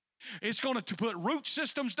heart. It's going to put root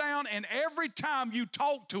systems down, and every time you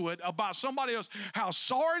talk to it about somebody else, how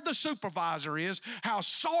sorry the supervisor is, how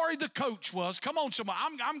sorry the coach was. Come on, somebody.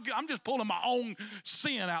 I'm just pulling my own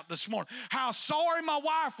sin out this morning. How sorry my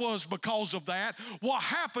wife was because of that. What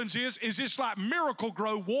happens is it's like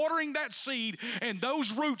Miracle-Gro watering that seed, and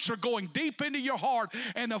those roots are going deep into your heart,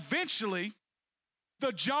 and eventually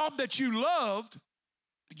the job that you loved,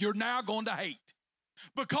 you're now going to hate.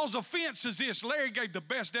 Because offense is this. Larry gave the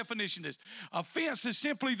best definition of this. Offense is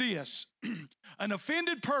simply this. An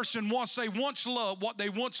offended person, what they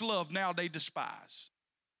once loved, now they despise.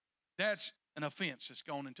 That's an offense that's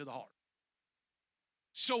gone into the heart.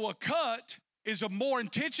 So a cut is a more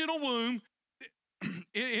intentional wound.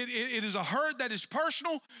 It is a hurt that is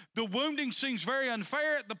personal. The wounding seems very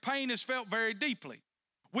unfair. The pain is felt very deeply.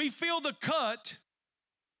 We feel the cut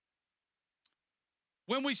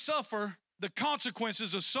when we suffer the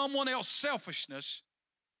consequences of someone else's selfishness,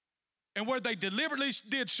 and where they deliberately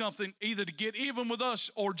did something either to get even with us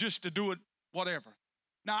or just to do it whatever.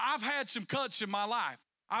 Now, I've had some cuts in my life.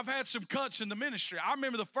 I've had some cuts in the ministry. I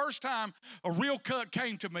remember the first time a real cut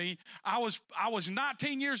came to me, I was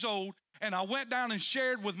 19 years old, and I went down and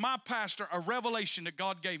shared with my pastor a revelation that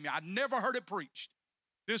God gave me. I'd never heard it preached.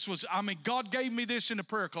 God gave me this in the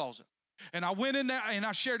prayer closet. And I went in there and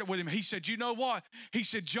I shared it with him. He said, you know what? He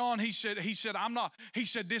said, John, he said, I'm not, he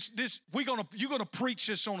said, you're going to preach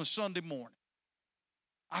this on a Sunday morning.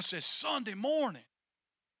 I said, Sunday morning?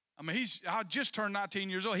 I just turned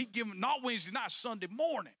 19 years old. He gave me, not Wednesday night, Sunday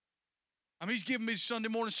morning. He's giving me Sunday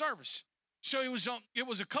morning service. So it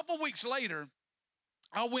was a couple weeks later,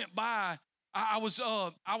 I went by, I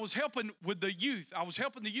was helping with the youth. I was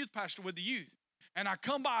helping the youth pastor with the youth. And I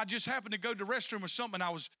come by, I just happened to go to the restroom or something,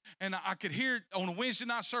 and I could hear it on a Wednesday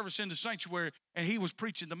night service in the sanctuary, and he was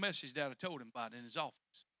preaching the message that I told him about in his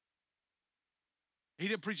office. He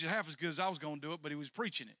didn't preach it half as good as I was going to do it, but he was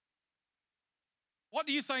preaching it. What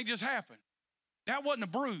do you think just happened? That wasn't a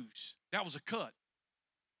bruise. That was a cut.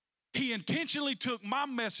 He intentionally took my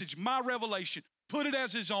message, my revelation, put it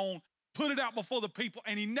as his own, put it out before the people,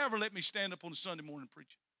 and he never let me stand up on a Sunday morning and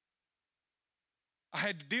preach it. I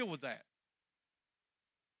had to deal with that.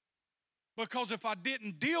 Because if I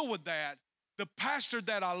didn't deal with that, the pastor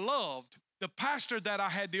that I loved, the pastor that I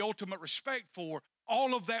had the ultimate respect for,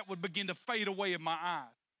 all of that would begin to fade away in my eyes.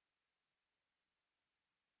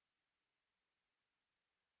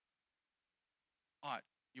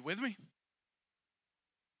 You with me?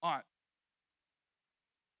 All right.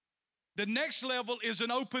 The next level is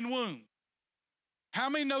an open wound. How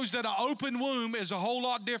many knows that an open wound is a whole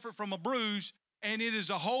lot different from a bruise, and it is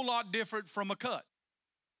a whole lot different from a cut?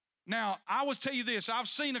 Now, I will tell you this. I've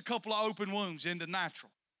seen a couple of open wounds in the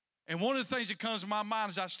natural. And one of the things that comes to my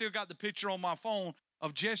mind is I still got the picture on my phone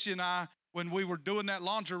of Jesse and I when we were doing that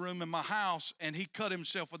laundry room in my house, and he cut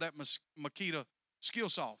himself with that Makita skill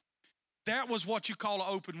saw. That was what you call an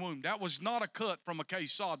open wound. That was not a cut from a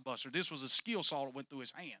case sod buster. This was a skill saw that went through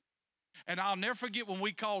his hand. And I'll never forget when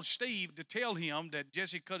we called Steve to tell him that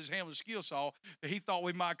Jesse cut his hand with a skill saw, that he thought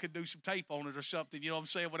we might could do some tape on it or something, you know what I'm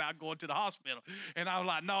saying, without going to the hospital. And I was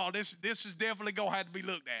like, no, this is definitely going to have to be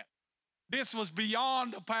looked at. This was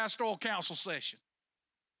beyond a pastoral council session.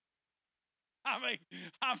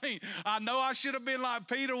 I know I should have been like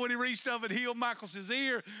Peter when he reached up and healed Michael's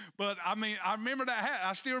ear, but I remember that.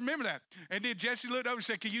 I still remember that. And then Jesse looked over and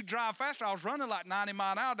said, can you drive faster? I was running like 90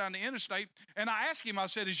 miles an hour down the interstate, and I asked him, I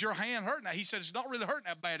said, is your hand hurting now? He said, it's not really hurting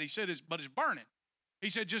that bad. He said, but it's burning.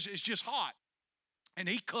 He said, it's just hot. And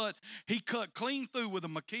he cut clean through with a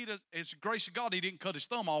Makita. It's the grace of God he didn't cut his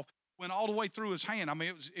thumb off, went all the way through his hand. I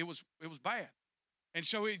mean, it was bad. And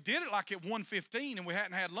so he did it like at 1:15, and we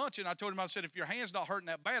hadn't had lunch. And I told him, I said, if your hand's not hurting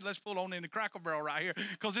that bad, let's pull on in the Cracker Barrel right here,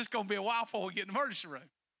 because it's going to be a while before we get in the emergency room.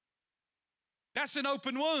 That's an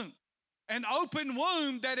open wound. An open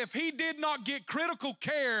wound that if he did not get critical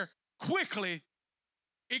care quickly,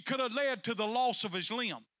 it could have led to the loss of his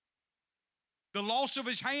limb, the loss of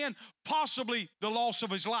his hand, possibly the loss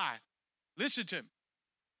of his life. Listen to me.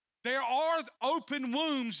 There are open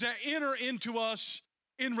wounds that enter into us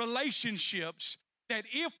in relationships that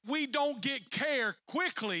if we don't get care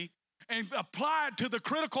quickly and apply it to the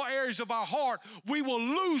critical areas of our heart, we will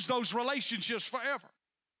lose those relationships forever.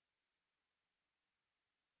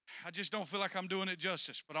 I just don't feel like I'm doing it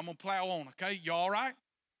justice, but I'm going to plow on, okay? You all right?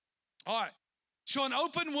 All right. So an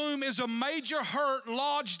open wound is a major hurt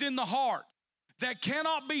lodged in the heart that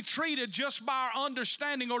cannot be treated just by our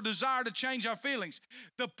understanding or desire to change our feelings.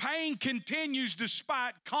 The pain continues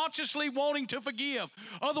despite consciously wanting to forgive.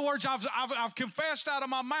 In other words, I've confessed out of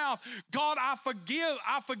my mouth, God, I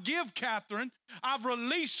forgive Catherine. I've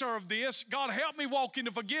released her of this. God, help me walk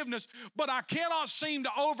into forgiveness, but I cannot seem to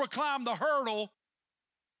overcome the hurdle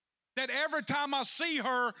that every time I see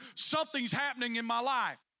her, something's happening in my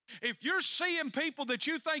life. If you're seeing people that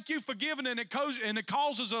you think you've forgiven and it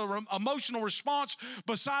causes an emotional response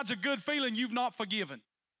besides a good feeling, you've not forgiven.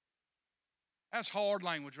 That's hard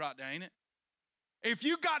language right there, ain't it? If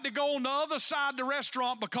you got to go on the other side of the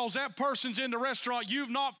restaurant because that person's in the restaurant,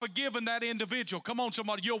 you've not forgiven that individual. Come on,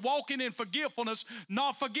 somebody. You're walking in forgetfulness,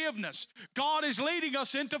 not forgiveness. God is leading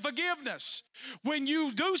us into forgiveness. When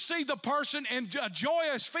you do see the person and a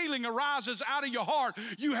joyous feeling arises out of your heart,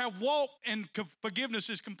 you have walked and forgiveness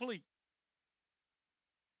is complete.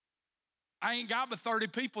 I ain't got but 30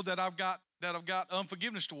 people that I've got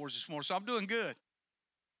unforgiveness towards this morning, so I'm doing good.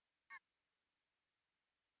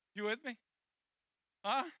 You with me?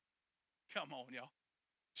 Huh? Come on, y'all.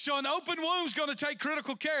 So an open wound is going to take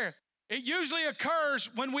critical care. It usually occurs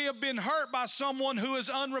when we have been hurt by someone who is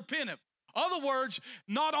unrepentant. Other words,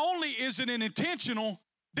 not only is it intentional,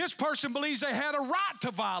 this person believes they had a right to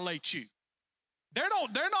violate you. They're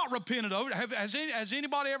not repentant of it. Has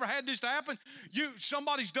anybody ever had this to happen?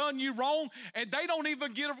 Somebody's done you wrong, and they don't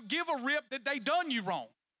even give a rip that they done you wrong.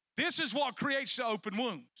 This is what creates the open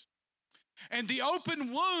wounds. And the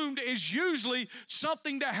open wound is usually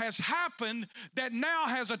something that has happened that now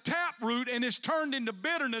has a taproot and is turned into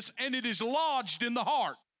bitterness, and it is lodged in the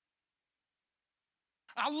heart.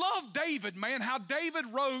 I love David, man, how David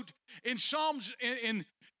wrote in Psalms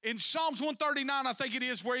 139, I think it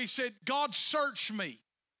is, where he said, God, search me.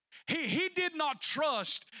 He did not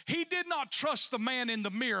trust the man in the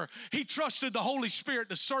mirror. He trusted the Holy Spirit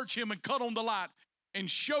to search him and cut on the light and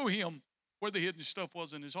show him where the hidden stuff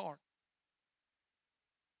was in his heart.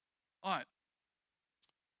 All right.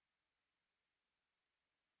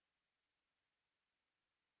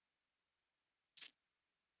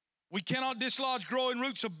 We cannot dislodge growing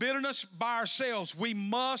roots of bitterness by ourselves. We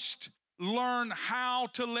must learn how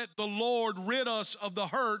to let the Lord rid us of the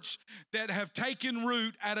hurts that have taken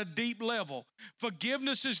root at a deep level.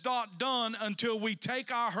 Forgiveness is not done until we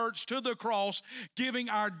take our hurts to the cross, giving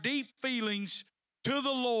our deep feelings to the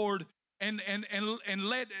Lord and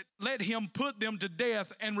let him put them to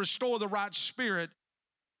death and restore the right spirit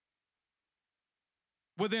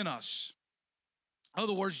within us. In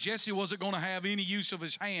other words, Jesse wasn't going to have any use of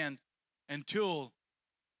his hand until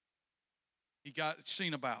he got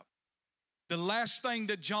seen about. The last thing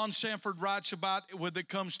that John Sanford writes about when it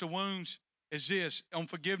comes to wounds is this: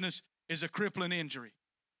 unforgiveness is a crippling injury.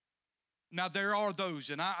 Now, there are those,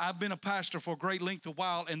 and I've been a pastor for a great length of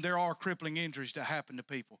while, and there are crippling injuries that happen to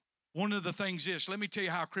people. One of the things is, let me tell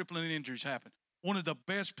you how crippling injuries happen. One of the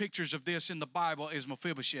best pictures of this in the Bible is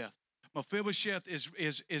Mephibosheth. Mephibosheth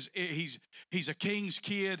he's a king's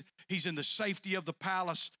kid. He's in the safety of the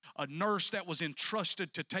palace, a nurse that was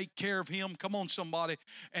entrusted to take care of him. Come on, somebody.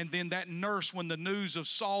 And then that nurse, when the news of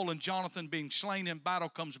Saul and Jonathan being slain in battle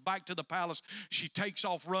comes back to the palace, she takes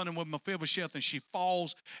off running with Mephibosheth, and she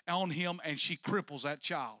falls on him, and she cripples that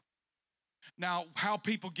child. Now, how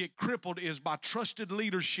people get crippled is by trusted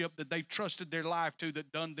leadership that they've trusted their life to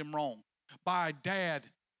that done them wrong, by a dad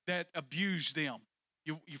that abused them.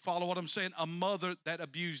 You follow what I'm saying? A mother that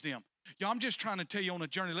abused them. I'm just trying to tell you on a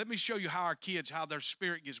journey. Let me show you how our kids, how their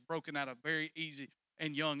spirit gets broken at a very easy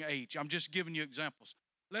and young age. I'm just giving you examples.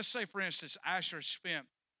 Let's say, for instance, Asher spent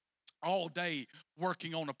all day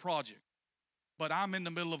working on a project, but I'm in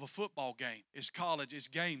the middle of a football game. It's college, it's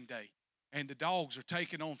game day, and the dogs are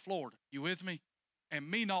taking on Florida. You with me? And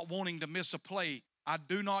me not wanting to miss a play, I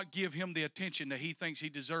do not give him the attention that he thinks he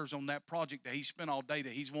deserves on that project that he spent all day,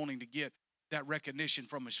 that he's wanting to get that recognition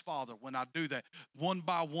from his father. When I do that, one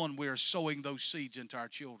by one, we are sowing those seeds into our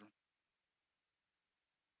children.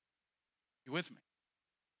 You with me?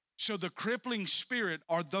 So the crippling spirit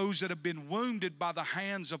are those that have been wounded by the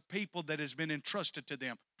hands of people that has been entrusted to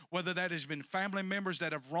them, whether that has been family members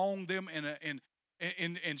that have wronged them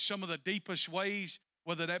in some of the deepest ways,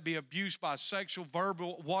 whether that be abuse by sexual,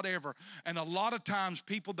 verbal, whatever. And a lot of times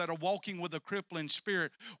people that are walking with a crippling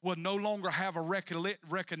spirit will no longer have a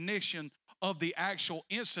recognition of the actual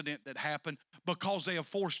incident that happened because they have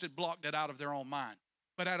forced it, blocked it out of their own mind.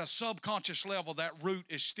 But at a subconscious level, that root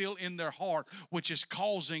is still in their heart, which is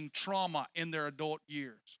causing trauma in their adult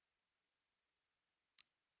years.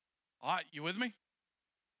 All right, you with me?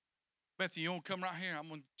 Bethany, you want to come right here? I'm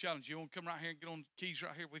going to challenge you. You want to come right here and get on the keys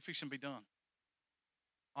right here? We're fixing to be done.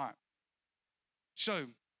 All right. So,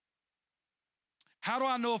 how do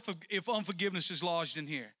I know if unforgiveness is lodged in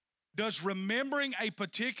here? Does remembering a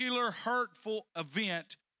particular hurtful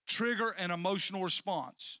event trigger an emotional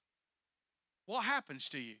response? What happens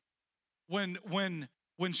to you when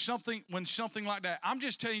something like that? I'm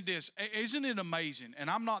just telling you this. Isn't it amazing? And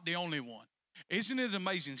I'm not the only one. Isn't it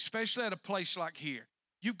amazing, especially at a place like here?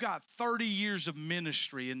 You've got 30 years of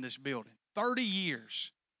ministry in this building. 30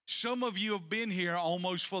 years. Some of you have been here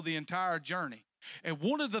almost for the entire journey. And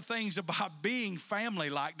one of the things about being family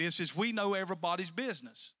like this is we know everybody's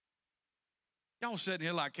business. Y'all sitting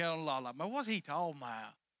here like, man, what's he talking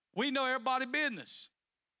about? We know everybody's business.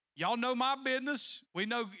 Y'all know my business. We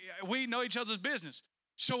know each other's business.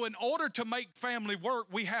 So in order to make family work,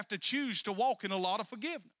 we have to choose to walk in a lot of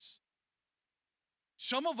forgiveness.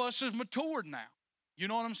 Some of us have matured now. You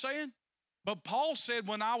know what I'm saying? But Paul said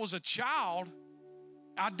when I was a child,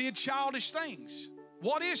 I did childish things.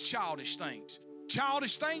 What is childish things?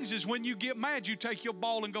 Childish things is when you get mad, you take your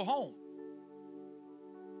ball and go home.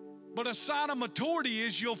 But a sign of maturity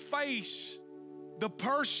is you'll face the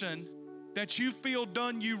person that you feel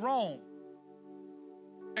done you wrong,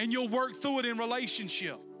 and you'll work through it in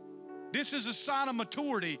relationship. This is a sign of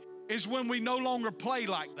maturity, is when we no longer play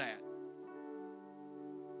like that.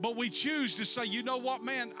 But we choose to say, you know what,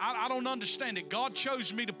 man, I don't understand it. God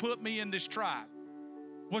chose me to put me in this tribe.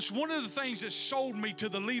 Was one of the things that sold me to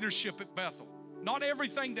the leadership at Bethel. Not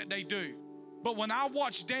everything that they do, but when I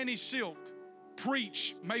watched Danny Silk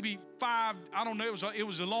preach, maybe it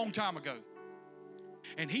was a long time ago,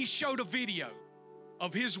 and he showed a video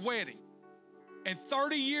of his wedding, and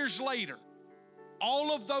 30 years later,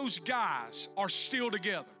 all of those guys are still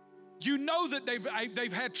together. You know that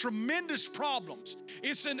they've had tremendous problems.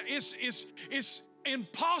 It's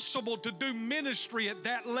impossible to do ministry at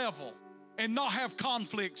that level and not have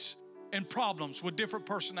conflicts and problems with different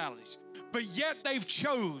personalities. But yet they've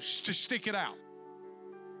chose to stick it out.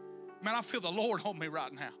 Man, I feel the Lord on me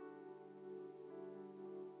right now.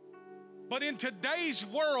 But in today's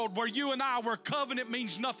world where you and I, where covenant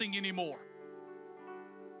means nothing anymore,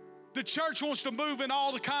 the church wants to move in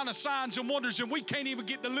all the kind of signs and wonders, and we can't even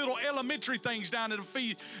get the little elementary things down at the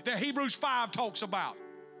feet that Hebrews 5 talks about.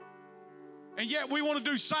 And yet we want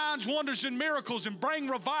to do signs, wonders, and miracles and bring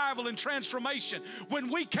revival and transformation when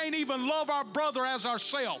we can't even love our brother as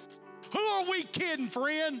ourselves. Who are we kidding,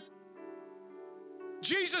 friend?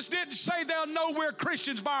 Jesus didn't say they'll know we're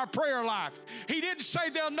Christians by our prayer life. He didn't say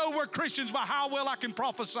they'll know we're Christians by how well I can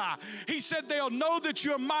prophesy. He said they'll know that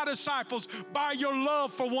you're my disciples by your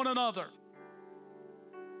love for one another.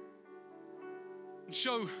 And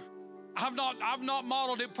so I've not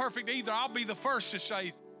modeled it perfect either. I'll be the first to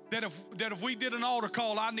say that if we did an altar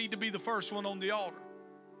call, I need to be the first one on the altar.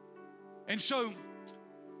 And so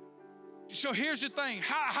here's the thing.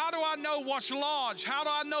 How do I know what's lodged? How do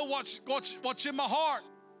I know what's in my heart?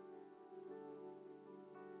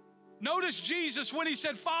 Notice Jesus when he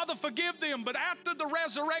said, Father, forgive them. But after the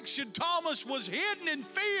resurrection, Thomas was hidden in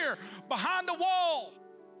fear behind the wall.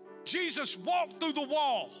 Jesus walked through the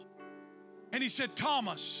wall and he said,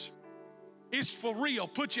 Thomas, it's for real.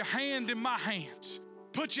 Put your hand in my hands.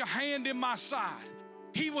 Put your hand in my side.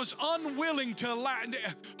 He was unwilling to allow,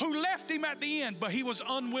 who left him at the end, but he was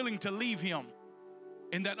unwilling to leave him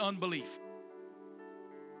in that unbelief.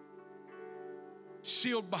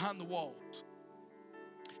 Sealed behind the walls.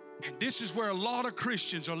 And this is where a lot of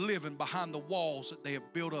Christians are living, behind the walls that they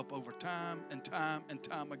have built up over time and time and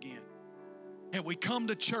time again. And we come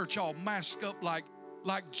to church all masked up like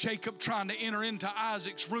Jacob trying to enter into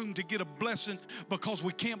Isaac's room to get a blessing because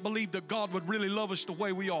we can't believe that God would really love us the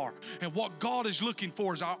way we are. And what God is looking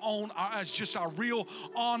for is just our real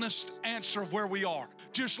honest answer of where we are.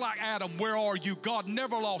 Just like Adam, where are you? God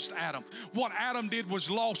never lost Adam. What Adam did was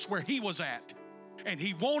lost where he was at. And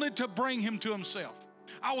he wanted to bring him to himself.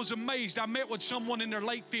 I was amazed. I met with someone in their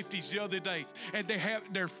late 50s the other day, and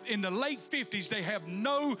they're in the late 50s. They have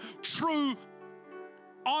no true,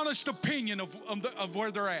 honest opinion of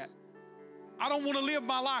where they're at. I don't want to live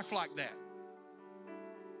my life like that.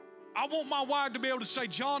 I want my wife to be able to say,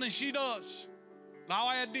 John, and she does. And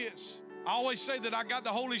I'll add this. I always say that I got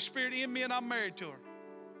the Holy Spirit in me and I'm married to her.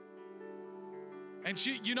 And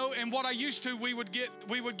she, and what I used to, we would get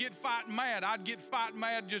fighting mad. I'd get fighting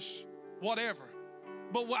mad, just whatever.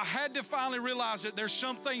 But I had to finally realize that there's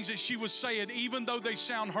some things that she was saying, even though they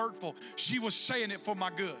sound hurtful, she was saying it for my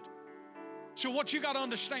good. So what you got to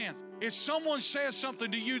understand, if someone says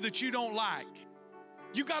something to you that you don't like,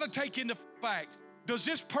 you got to take into fact, does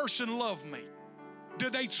this person love me? Do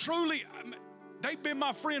they truly, they've been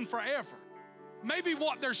my friend forever. Maybe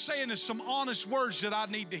what they're saying is some honest words that I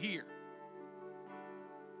need to hear.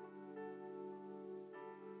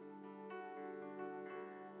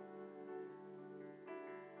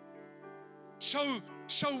 So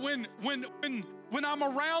when I'm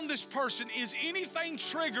around this person, is anything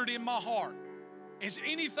triggered in my heart? Is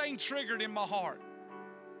anything triggered in my heart?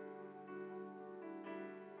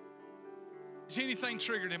 Is anything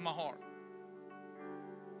triggered in my heart?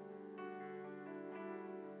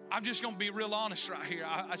 I'm just going to be real honest right here.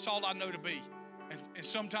 That's all I know to be. And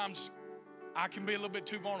sometimes I can be a little bit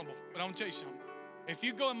too vulnerable. But I'm going to tell you something. If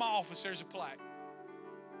you go in my office, there's a plaque.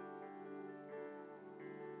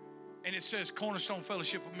 And it says Cornerstone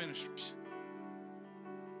Fellowship of Ministries.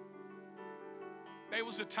 There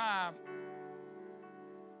was a time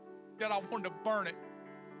that I wanted to burn it.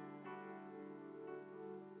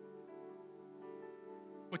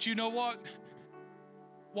 But you know what?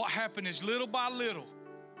 What happened is little by little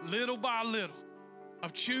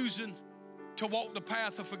of choosing to walk the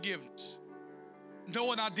path of forgiveness.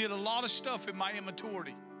 Knowing I did a lot of stuff in my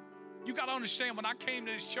immaturity. You got to understand, when I came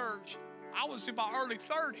to this church, I was in my early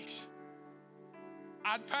 30s.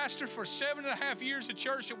 I'd pastored for 7.5 years at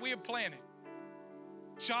church that we had planted.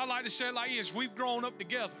 So I like to say it like this: we've grown up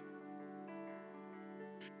together.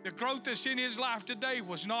 The growth that's in his life today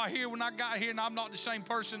was not here when I got here, and I'm not the same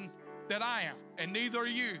person that I am, and neither are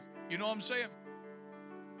you. You know what I'm saying?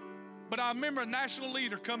 But I remember a national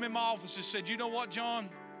leader come in my office and said, you know what, John?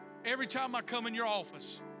 Every time I come in your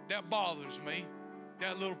office, that bothers me,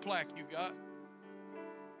 that little plaque you got.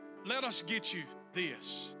 Let us get you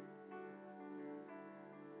this.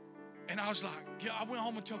 And I was like, yeah, I went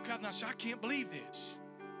home and told Catherine, I said, I can't believe this.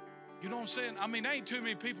 You know what I'm saying? I mean, there ain't too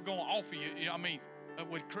many people going to offer you,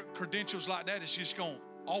 with credentials like that, it's just going to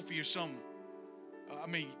offer you some,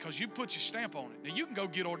 because you put your stamp on it. Now, you can go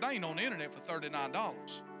get ordained on the internet for $39.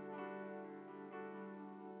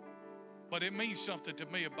 But it means something to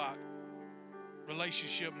me about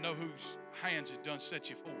relationship, know whose hands it done set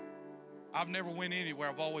you for. I've never went anywhere.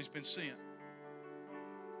 I've always been sent.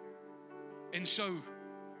 And so,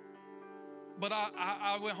 but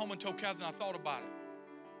I went home and told Catherine I thought about it.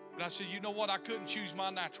 But I said, you know what? I couldn't choose my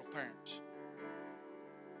natural parents.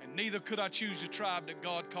 And neither could I choose the tribe that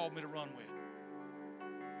God called me to run with.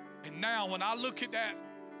 And now when I look at that,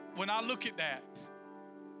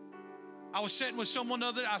 I was sitting with someone the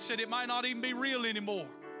other day. I said, it might not even be real anymore.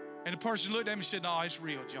 And the person looked at me and said, no, it's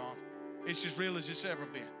real, John. It's as real as it's ever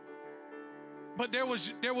been. But there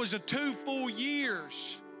was a 2 full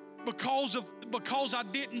years because I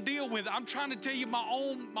didn't deal with it. I'm trying to tell you my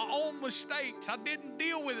own mistakes. I didn't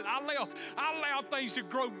deal with it. I allowed things to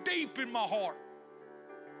grow deep in my heart.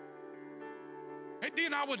 And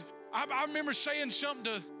then I remember saying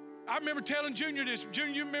something I remember telling Junior this.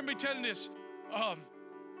 Junior, you remember me telling this?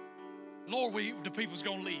 Lord, the people's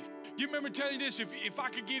going to leave. You remember telling this? If I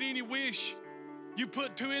could get any wish, you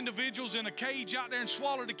put 2 individuals in a cage out there and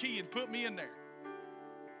swallow the key and put me in there.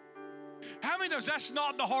 How many knows that's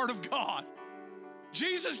not the heart of God?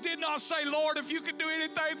 Jesus did not say, Lord, if you could do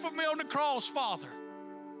anything for me on the cross, Father,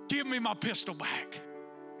 give me my pistol back.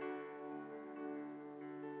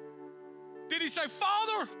 Did he say,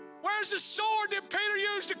 Father, where's the sword that Peter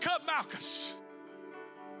used to cut Malchus?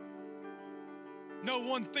 No,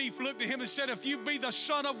 one thief looked at him and said, if you be the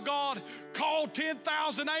Son of God, call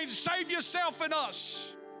 10,000 angels, save yourself and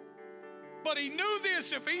us. But he knew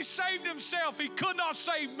this, if he saved himself, he could not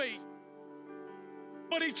save me.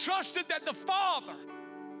 But he trusted that the Father,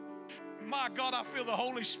 my God, I feel the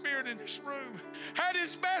Holy Spirit in this room, had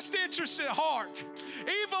his best interest at heart.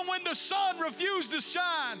 Even when the sun refused to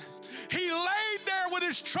shine, he laid there with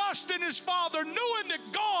his trust in his Father, knowing that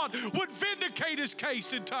God would vindicate his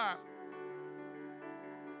case in time.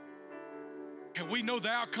 And we know the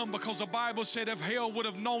outcome because the Bible said if hell would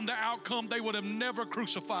have known the outcome, they would have never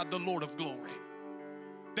crucified the Lord of glory.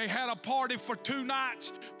 They had a party for 2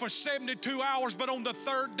 nights, for 72 hours, but on the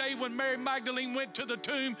 3rd day when Mary Magdalene went to the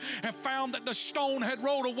tomb and found that the stone had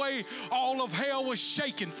rolled away, all of hell was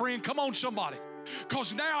shaken. Friend, come on somebody.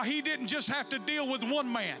 Because now he didn't just have to deal with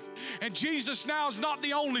one man. And Jesus now is not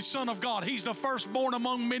the only Son of God. He's the firstborn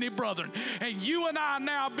among many brethren. And you and I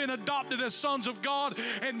now have been adopted as sons of God.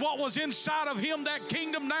 And what was inside of him, that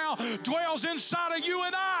kingdom now dwells inside of you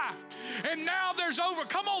and I. And now there's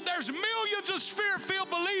millions of Spirit-filled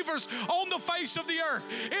believers on the face of the earth.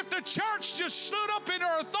 If the church just stood up in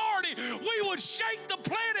her authority, we would shake the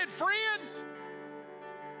planet, friend.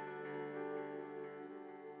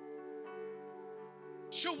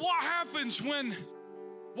 So what happens?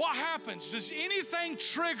 Does anything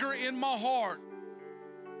trigger in my heart?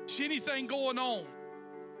 Is anything going on?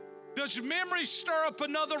 Does memory stir up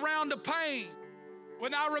another round of pain?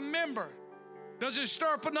 When I remember, does it stir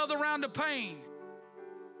up another round of pain?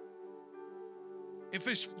 If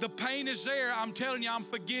the pain is there, I'm telling you, I'm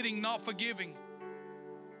forgetting, not forgiving.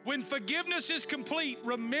 When forgiveness is complete,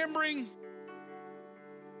 remembering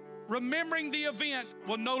the event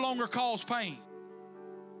will no longer cause pain.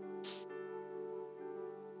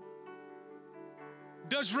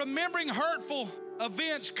 Does remembering hurtful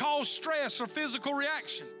events cause stress or physical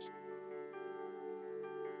reactions?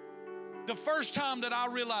 The first time that I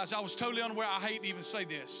realized I was totally unaware, I hate to even say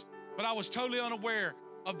this, but I was totally unaware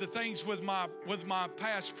of the things with my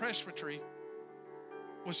past presbytery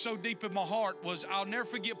was so deep in my heart was I'll never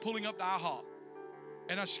forget pulling up to IHOP.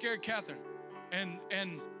 And I scared Catherine. And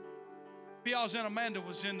Piaz and Amanda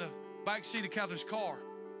was in the back seat of Catherine's car.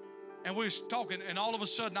 And we was talking, and all of a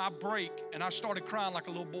sudden I break, and I started crying like a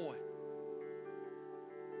little boy.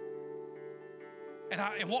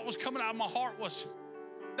 And what was coming out of my heart was,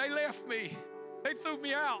 they left me. They threw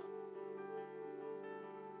me out.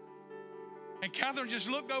 And Catherine just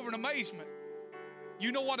looked over in amazement.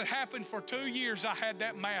 You know what had happened? For 2 years, I had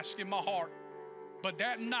that mask in my heart. But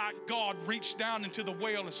that night, God reached down into the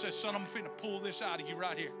well and said, son, I'm finna pull this out of you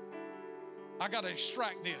right here. I got to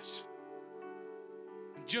extract this.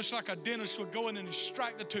 Just like a dentist would go in and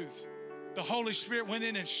extract the tooth, the Holy Spirit went in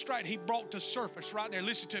and extracted. He brought to surface right there.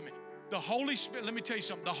 Listen to me. The Holy Spirit, let me tell you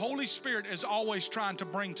something. The Holy Spirit is always trying to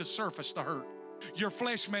bring to surface the hurt. Your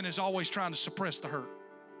flesh man is always trying to suppress the hurt.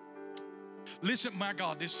 Listen, my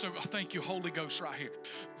God, thank you, Holy Ghost, right here.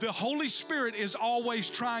 The Holy Spirit is always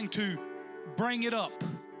trying to bring it up.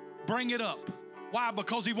 Bring it up. Why?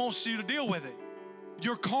 Because he wants you to deal with it.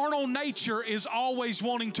 Your carnal nature is always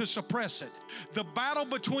wanting to suppress it. The battle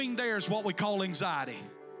between there is what we call anxiety.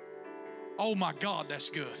 Oh my God, that's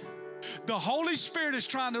good. The Holy Spirit is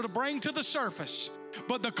trying to bring to the surface,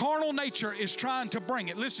 but the carnal nature is trying to bring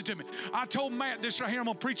it. Listen to me. I told Matt this right here. I'm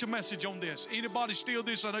going to preach a message on this. Anybody steal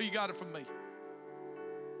this? I know you got it from me.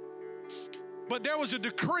 But there was a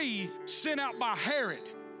decree sent out by Herod.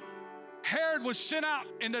 Herod was sent out,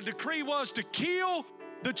 and the decree was to kill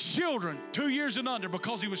the children 2 years and under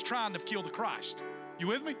because he was trying to kill the Christ. You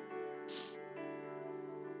with me?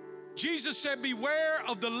 Jesus said, beware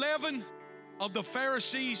of the leaven of the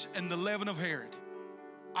Pharisees and the leaven of Herod.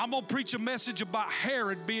 I'm going to preach a message about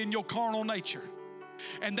Herod being your carnal nature.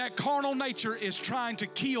 And that carnal nature is trying to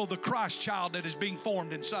kill the Christ child that is being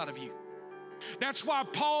formed inside of you. That's why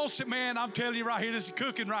Paul said, man, I'm telling you right here, this is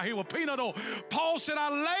cooking right here with peanut oil. Paul said,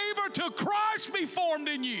 I labor till Christ be formed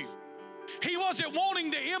in you. He wasn't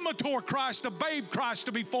wanting the immature Christ, the babe Christ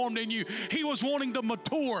to be formed in you. He was wanting the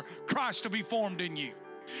mature Christ to be formed in you.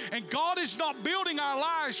 And God is not building our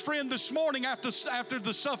lives, friend, this morning after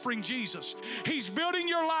the suffering Jesus. He's building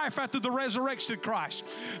your life after the resurrection of Christ.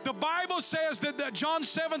 The Bible says that John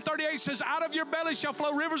 7:38 says, out of your belly shall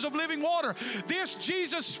flow rivers of living water. This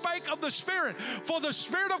Jesus spake of the Spirit, for the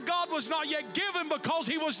Spirit of God was not yet given because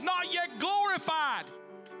he was not yet glorified.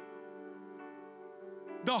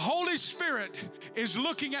 The Holy Spirit is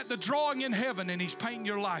looking at the drawing in heaven, and he's painting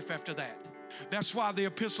your life after that. That's why the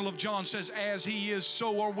epistle of John says, as he is,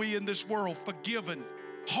 so are we in this world, forgiven,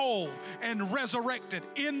 whole, and resurrected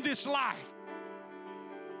in this life.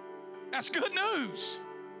 That's good news.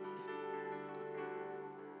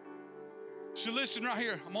 So listen right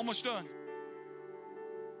here. I'm almost done.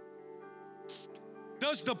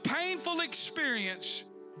 Does the painful experience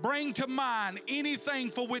bring to mind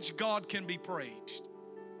anything for which God can be praised?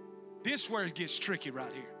 This is where it gets tricky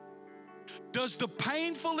right here. Does the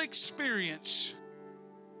painful experience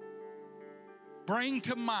bring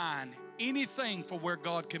to mind anything for where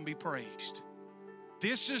God can be praised?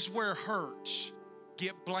 This is where hurts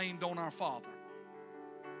get blamed on our Father.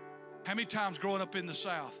 How many times growing up in the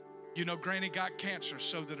South, you know, Granny got cancer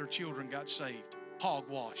so that her children got saved?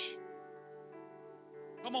 Hogwash.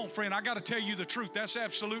 Come on, friend, I got to tell you the truth. That's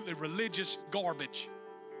absolutely religious garbage.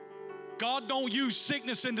 God don't use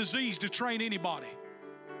sickness and disease to train anybody.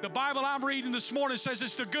 The Bible I'm reading this morning says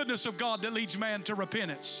it's the goodness of God that leads man to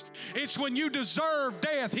repentance. It's when you deserve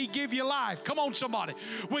death, he give you life. Come on, somebody.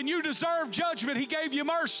 When you deserve judgment, he gave you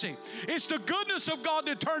mercy. It's the goodness of God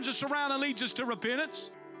that turns us around and leads us to repentance.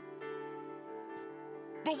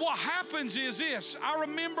 But what happens is this. I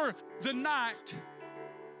remember the night,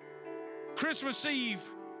 Christmas Eve,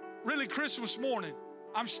 really Christmas morning.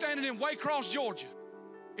 I'm standing in Waycross, Georgia.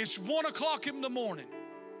 It's 1 o'clock in the morning.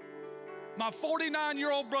 My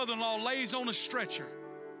 49-year-old brother-in-law lays on a stretcher,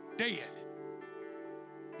 dead.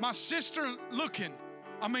 My sister looking,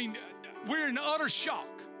 we're in utter shock.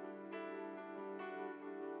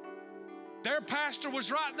 Their pastor was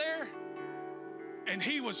right there, and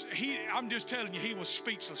I'm just telling you, he was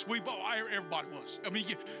speechless. Everybody was.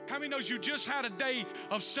 How many knows you just had a day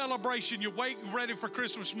of celebration, you're waiting, ready for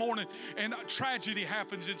Christmas morning, and tragedy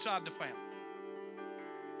happens inside the family.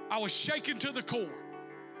 I was shaken to the core.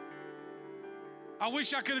 I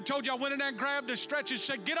wish I could have told you. I went in there and grabbed the stretcher and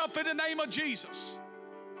said, get up in the name of Jesus.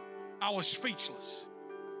 I was speechless.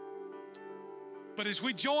 But as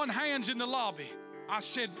we joined hands in the lobby, I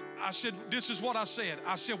said, this is what I said.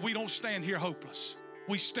 I said, we don't stand here hopeless.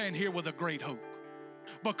 We stand here with a great hope.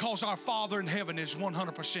 Because our Father in heaven is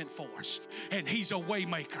 100% for us. And he's a way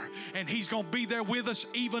maker. And he's going to be there with us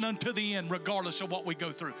even unto the end, regardless of what we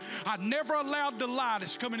go through. I never allowed the lie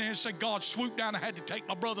to come in here and say, God swooped down and had to take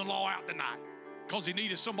my brother-in-law out tonight because he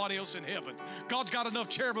needed somebody else in heaven. God's got enough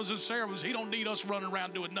cherubims and seraphims. He don't need us running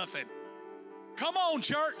around doing nothing. Come on,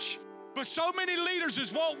 church. But so many leaders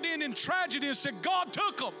has walked in tragedy and said, God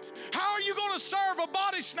took them. How are you going to serve a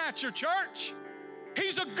body snatcher, church?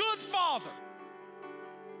 He's a good father.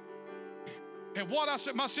 And what I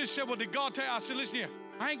said, my sister said, well, did God tell you? I said, listen here,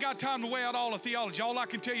 I ain't got time to weigh out all the theology. All I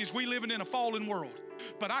can tell you is we living in a fallen world.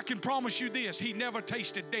 But I can promise you this, he never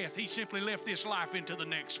tasted death. He simply left this life into the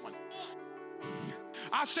next one.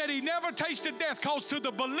 I said he never tasted death because to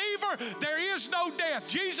the believer, there is no death.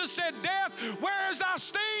 Jesus said, death, where is thy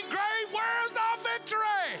sting? Grave, where is thy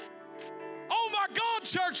victory? Oh my God,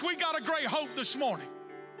 church, we got a great hope this morning.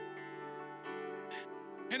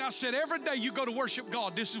 And I said, every day you go to worship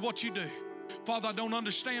God, this is what you do. Father, I don't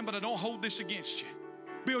understand, but I don't hold this against you.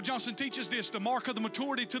 Bill Johnson teaches this, the mark of the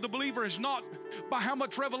maturity to the believer is not by how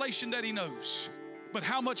much revelation that he knows, but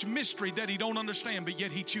how much mystery that he don't understand, but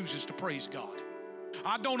yet he chooses to praise God.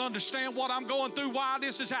 I don't understand what I'm going through, why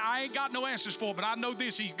this is how. I ain't got no answers for it, but I know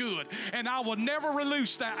this, he's good. And I will never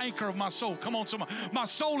release that anchor of my soul. Come on, somebody. My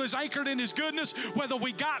soul is anchored in his goodness, whether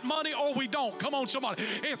we got money or we don't. Come on, somebody.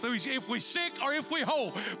 If we sick or if we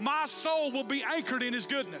whole, my soul will be anchored in his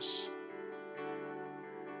goodness.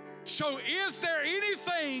 So is there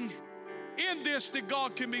anything in this that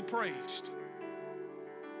God can be praised?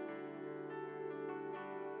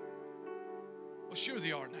 Well, sure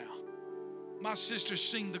they are now. My sister's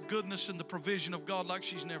seen the goodness and the provision of God like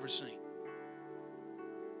she's never seen.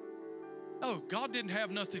 Oh, God didn't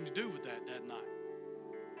have nothing to do with that night.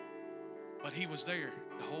 But he was there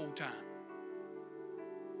the whole time.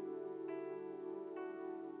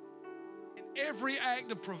 And every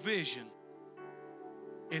act of provision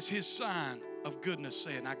is his sign of goodness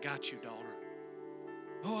saying, I got you, daughter.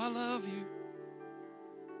 Oh, I love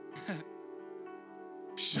you.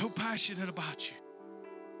 So passionate about you.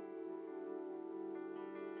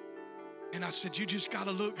 And I said, you just got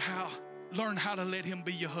to learn how to let him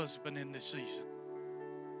be your husband in this season.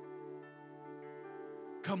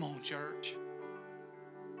 Come on, church.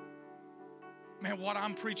 Man, what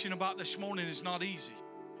I'm preaching about this morning is not easy.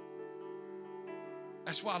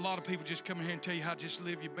 That's why a lot of people just come in here and tell you how to just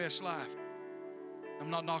live your best life. I'm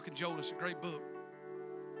not knocking Joel. It's a great book.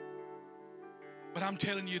 But I'm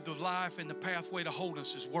telling you, the life and the pathway to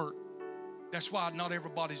wholeness is work. That's why not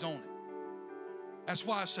everybody's on it. That's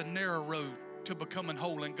why it's a narrow road to becoming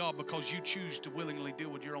whole in God, because you choose to willingly deal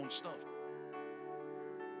with your own stuff.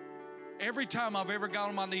 Every time I've ever got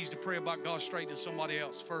on my knees to pray about God straightening somebody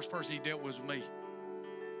else, first person he dealt with was me.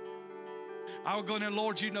 I would go in there,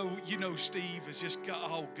 Lord, you know, Steve is just, God,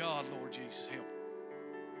 oh God, Lord Jesus, help.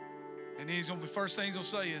 And then the first thing he's going to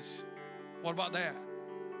say is, what about that?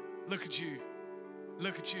 Look at you.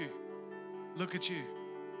 Look at you. Look at you.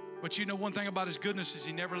 But you know one thing about his goodness is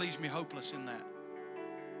he never leaves me hopeless in that.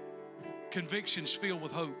 Conviction's filled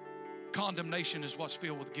with hope. Condemnation is what's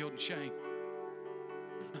filled with guilt and shame.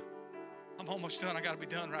 I'm almost done. I got to be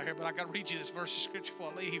done right here, but I got to read you this verse of scripture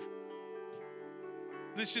before I leave.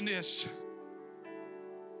 Listen to this.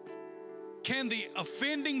 Can the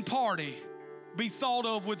offending party be thought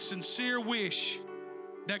of with sincere wish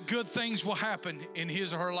that good things will happen in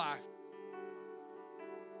his or her life?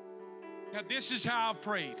 Now, this is how I've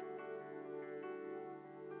prayed.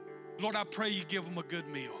 Lord, I pray you give them a good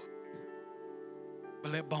meal,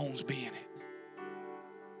 but let bones be in it.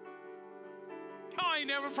 Y'all ain't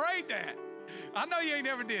never prayed that. I know you ain't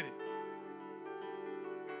never did it.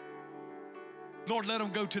 Lord, let them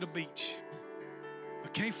go to the beach,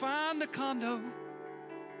 but can't find the condo.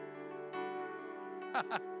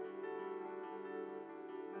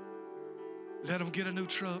 Let them get a new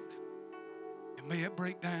truck, and may it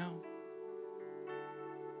break down.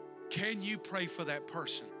 Can you pray for that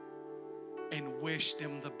person and wish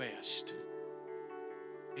them the best?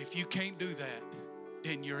 If you can't do that,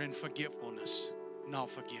 then you're in forgetfulness, not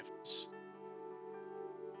forgiveness.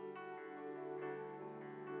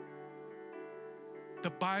 The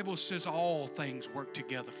Bible says all things work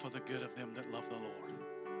together for the good of them that love the Lord.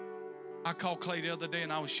 I called Clay the other day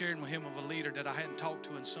and I was sharing with him of a leader that I hadn't talked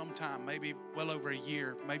to in some time, maybe well over a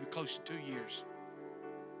year, maybe close to 2 years.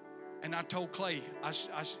 And I told Clay, I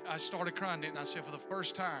started crying, and I said, for the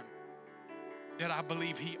first time, that I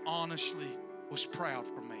believe he honestly was proud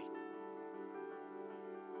for me.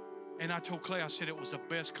 And I told Clay, I said it was the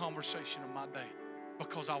best conversation of my day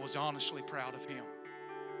because I was honestly proud of him.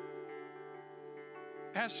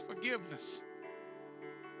 That's forgiveness.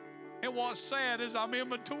 And what's sad is I'm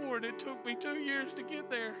immature and it took me 2 years to get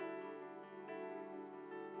there.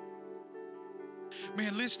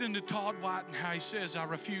 Man, listening to Todd White and how he says, I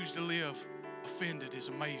refuse to live offended is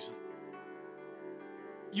amazing.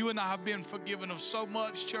 You and I have been forgiven of so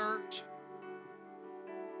much, church.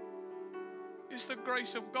 It's the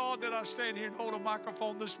grace of God that I stand here and hold a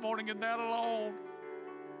microphone this morning, and that alone.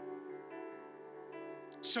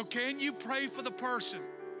 So can you pray for the person?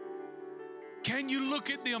 Can you look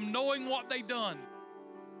at them knowing what they done?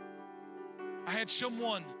 I had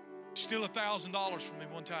someone steal $1,000 from me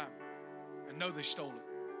one time. I know they stole it.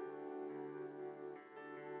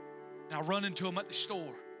 And I run into them at the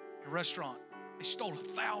store, the restaurant. They stole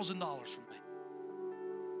 $1,000 from me.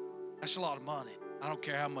 That's a lot of money. I don't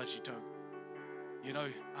care how much you took. You know,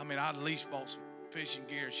 I mean, I at least bought some fishing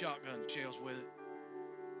gear, shotgun shells with it.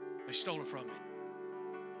 They stole it from me.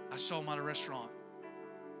 I saw them at a restaurant.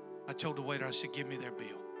 I told the waiter, I said, give me their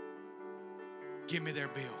bill. Give me their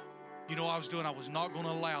bill. You know what I was doing? I was not going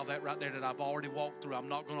to allow that right there that I've already walked through. I'm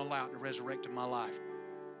not going to allow it to resurrect in my life.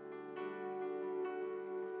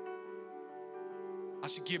 I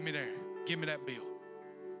said, give me that bill.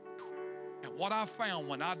 And what I found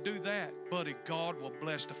when I do that, buddy, God will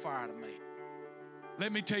bless the fire to me.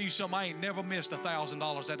 Let me tell you something, I ain't never missed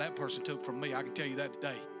 $1,000 that person took from me. I can tell you that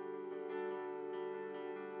today.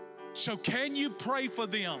 So can you pray for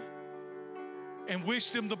them and wish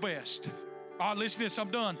them the best? All right, listen to this, I'm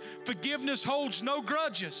done. Forgiveness holds no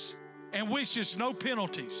grudges and wishes no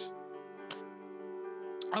penalties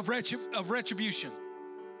of retribution.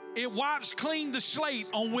 It wipes clean the slate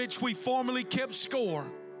on which we formerly kept score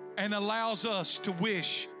and allows us to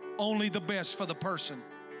wish only the best for the person.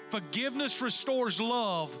 Forgiveness restores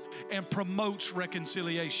love and promotes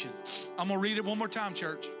reconciliation. I'm going to read it one more time,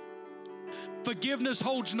 church. Forgiveness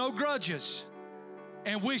holds no grudges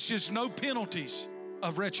and wishes no penalties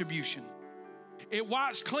of retribution. It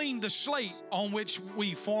wipes clean the slate on which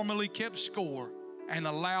we formerly kept score and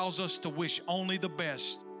allows us to wish only the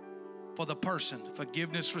best for the person.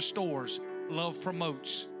 Forgiveness restores, love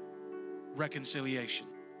promotes reconciliation.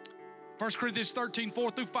 1 Corinthians 13,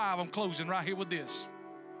 4-5, I'm closing right here with this.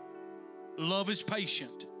 Love is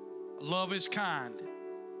patient. Love is kind.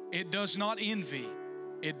 It does not envy.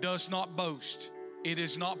 It does not boast. It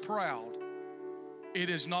is not proud. It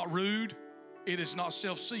is not rude. It is not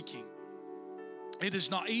self-seeking. It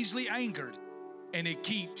is not easily angered, and it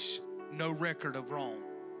keeps no record of wrong.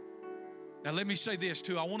 Now let me say this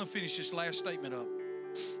too. I want to finish this last statement up.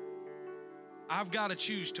 I've got to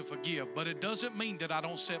choose to forgive, but it doesn't mean that I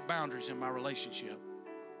don't set boundaries in my relationship.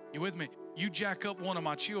 You with me? You jack up one of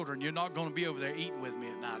my children, you're not going to be over there eating with me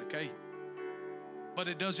at night, okay? But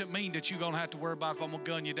it doesn't mean that you're going to have to worry about if I'm going to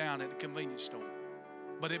gun you down at the convenience store.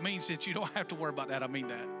 But it means that you don't have to worry about that. I mean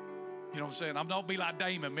that. You know what I'm saying? I'm not be like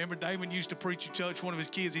Damon. Remember Damon used to preach at church. One of his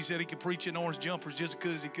kids, he said he could preach in orange jumpers just as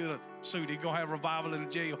good as he could a suit. He's going to have revival in the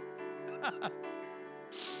jail.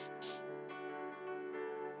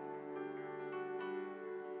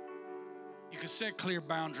 You can set clear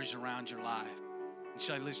boundaries around your life. And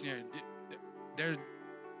say, listen here,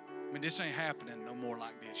 this ain't happening no more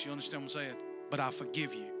like this. You understand what I'm saying? But I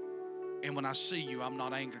forgive you. And when I see you, I'm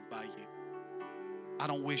not angered by you. I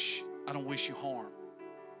don't wish you harm.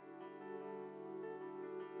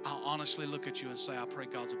 I'll honestly look at you and say, I pray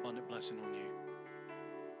God's abundant blessing on you.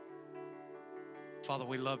 Father,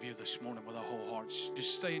 we love you this morning with our whole hearts.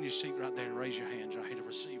 Just stay in your seat right there and raise your hands right here to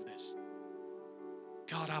receive this.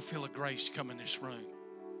 God, I feel a grace come in this room.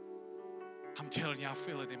 I'm telling you, I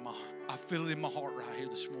feel it in my heart right here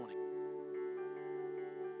this morning.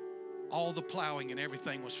 All the plowing and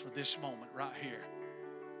everything was for this moment right here.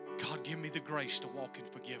 God, give me the grace to walk in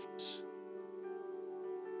forgiveness.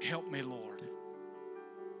 Help me, Lord.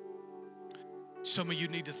 Some of you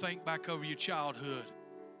need to think back over your childhood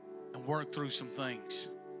and work through some things.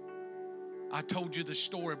 I told you the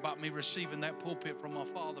story about me receiving that pulpit from my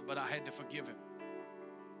father, but I had to forgive him.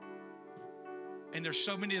 And there's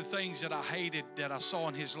so many of the things that I hated that I saw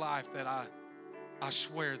in his life that I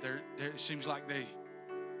swear it seems like they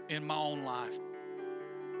in my own life.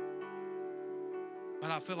 But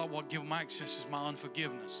I feel like what give them access is my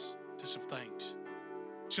unforgiveness to some things.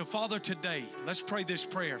 So Father, today, let's pray this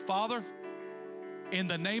prayer. Father, in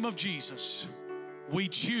the name of Jesus, we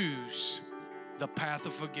choose the path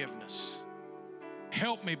of forgiveness.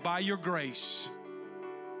 Help me by your grace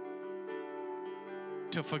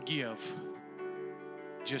to forgive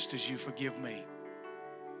just as you forgive me.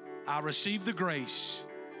 I receive the grace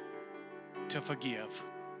to forgive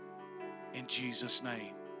in Jesus'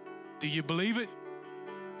 name. Do you believe it?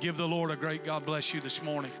 Give the Lord a great God bless you this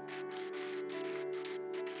morning.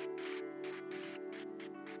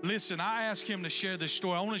 Listen, I asked him to share this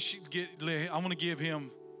story. I want to give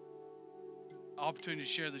him the opportunity to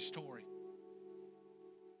share this story.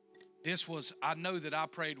 I know that I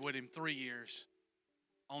prayed with him 3 years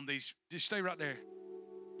on these. Just stay right there.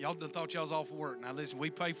 Y'all done thought y'all was off of work. Now listen, we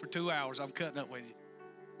pay for 2 hours. I'm cutting up with you.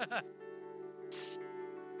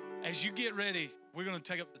 As you get ready, we're going to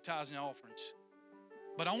take up the tithes and offerings.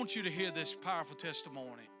 But I want you to hear this powerful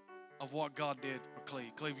testimony of what God did for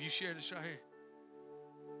Cleve. Cleve, you share this right here.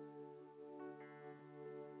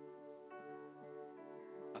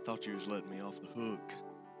 I thought you was letting me off the hook.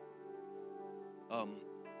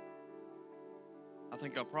 I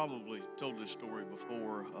think I probably told this story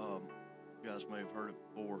before. You guys may have heard it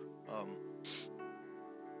before.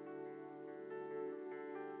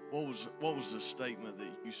 What was the statement that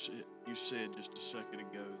you said just a second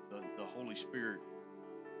ago? The Holy Spirit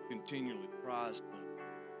continually tries to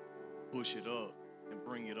push it up and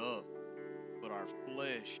bring it up, but our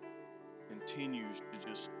flesh continues to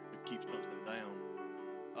keep something down.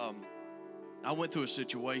 I went through a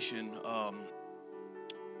situation.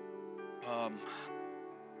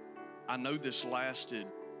 I know this lasted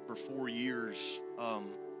for 4 years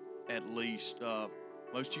at least.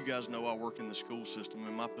 Most of you guys know I work in the school system,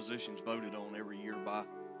 and my position's voted on every year by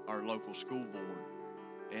our local school board.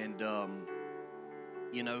 And,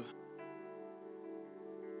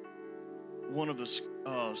 one of the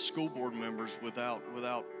school board members,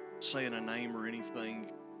 without saying a name or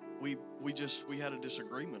anything, we had a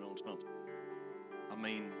disagreement on something. I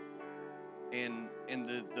mean, and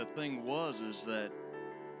the thing is that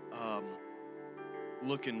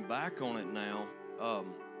looking back on it now,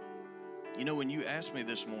 when you asked me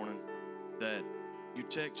this morning, that you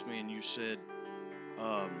text me and you said,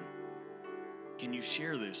 can you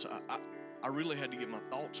share this? I really had to get my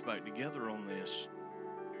thoughts back together on this,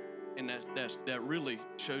 and that really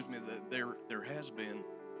shows me that there has been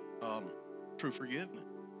true forgiveness.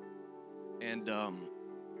 And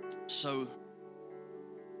so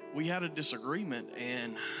we had a disagreement,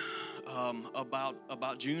 and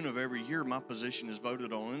about June of every year, my position is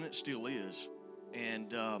voted on, and it still is.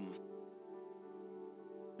 And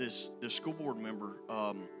this school board member,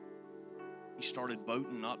 he started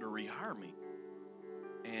voting not to rehire me.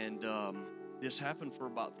 And this happened for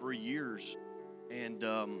about 3 years, and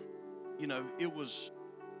you know, it was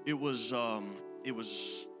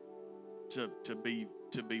to be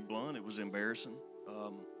blunt, it was embarrassing.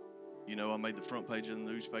 You know, I made the front page of the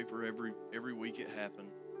newspaper every week it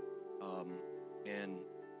happened, and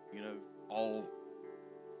you know, all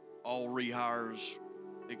rehires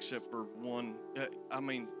except for one. I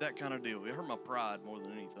mean, that kind of deal. It hurt my pride more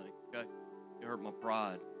than anything. Okay, it hurt my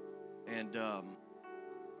pride, and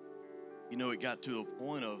you know, it got to a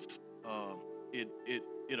point of it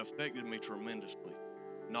affected me tremendously.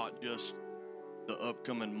 Not just the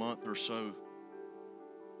upcoming month or so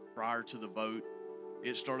prior to the vote,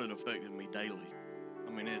 it started affecting me daily.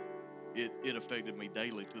 I mean, it affected me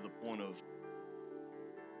daily to the point of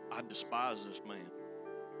I despise this man,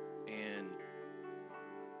 and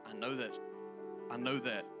I know that's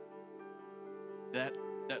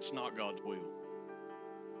not God's will.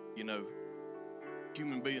 You know,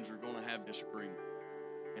 human beings are going to have disagreement,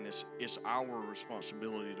 and it's our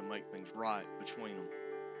responsibility to make things right between them.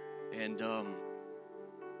 And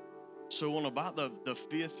so on about the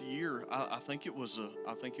fifth year, I think it was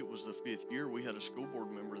the fifth year, we had a school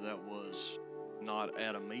board member that was not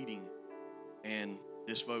at a meeting, and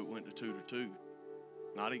this vote went to 2-2.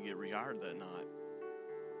 And I didn't get rehired that night,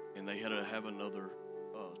 and they had to have another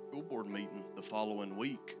school board meeting the following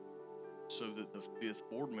week, so that the fifth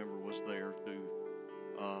board member was there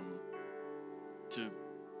to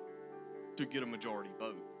get a majority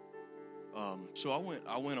vote. So I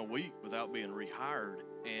went a week without being rehired,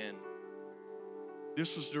 and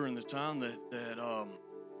this was during the time that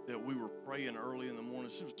we were praying early in the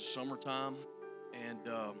mornings. It was the summertime, and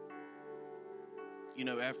you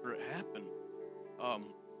know, after it happened,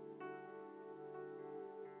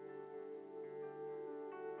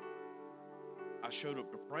 I showed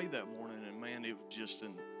up to pray that morning, and man, it was just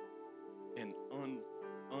an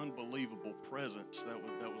unbelievable presence that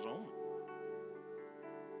was on it.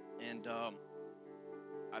 And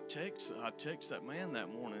I text that man that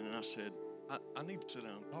morning, and I said, I need to sit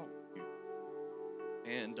down and talk with you.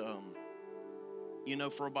 And you know,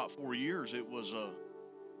 for about 4 years, it was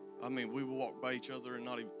I mean, we would walk by each other and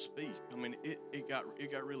not even speak. I mean, it got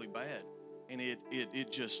really bad, and it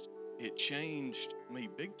changed me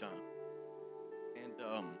big time. And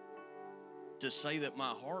to say that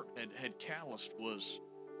my heart had calloused was,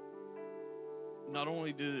 not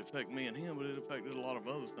only did it affect me and him, but it affected a lot of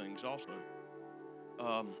other things also.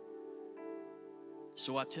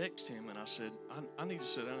 So I texted him and I said, I need to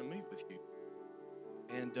sit down and meet with you.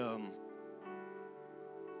 And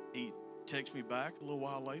he texted me back a little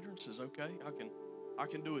while later and says, okay, I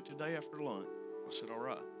can do it today after lunch. I said, all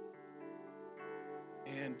right.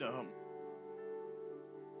 And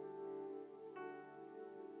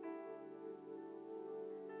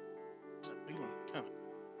that feeling kind of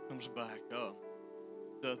comes back.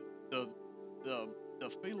 The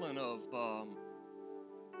feeling of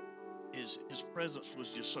his presence was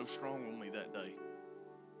just so strong on me that day.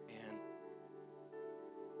 And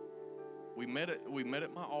we met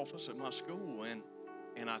at my office at my school, and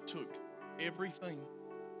I took everything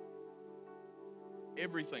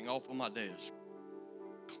off of my desk.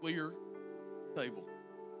 Clear table.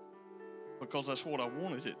 Because that's what I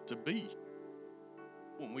wanted it to be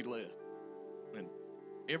when we left. And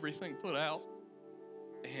everything put out,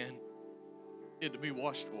 and it to be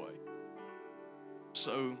washed away.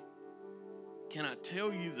 So, can I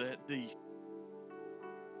tell you that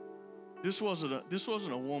this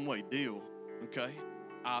wasn't a one-way deal, okay?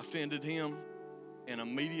 I offended him, and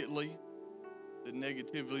immediately the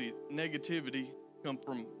negativity come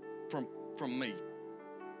from me,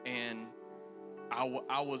 and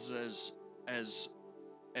I was as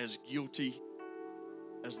guilty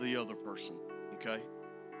as the other person, okay?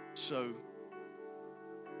 So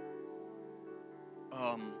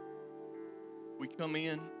we come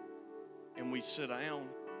in and we sit down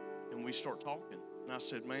and we start talking. And I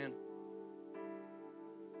said, man,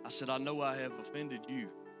 I know I have offended you,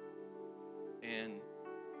 and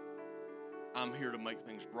I'm here to make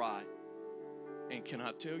things right. And can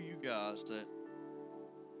I tell you guys that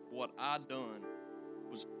what I done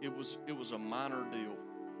was a minor deal.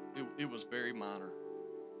 It was very minor.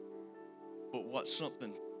 But what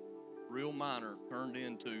something real minor turned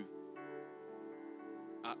into,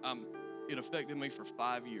 it affected me for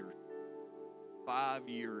 5 years. 5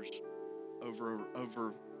 years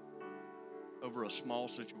over a small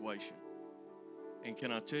situation. And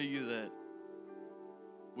can I tell you that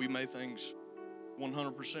we made things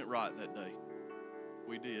 100% right that day?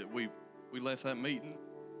 We did. We left that meeting.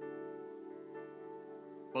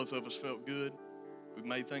 Both of us felt good. We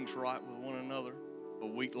made things right with one another. A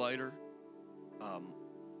week later, I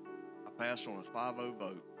I passed on a 5-0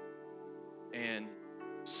 vote. And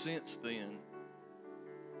since then,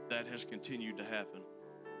 that has continued to happen.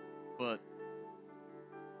 But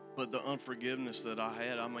the unforgiveness that I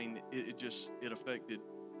had, I mean, it affected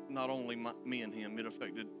not only me and him, it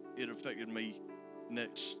affected me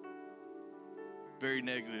very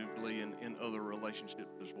negatively in other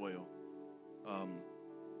relationships as well.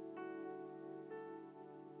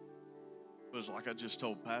 It was like I just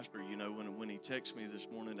told Pastor, when he texted me this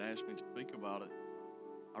morning to ask me to speak about it,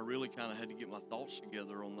 I really kind of had to get my thoughts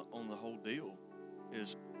together on the whole deal.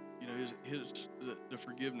 The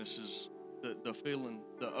forgiveness is the feeling,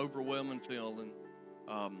 the overwhelming feeling.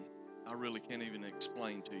 I really can't even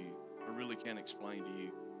explain to you. I really can't explain to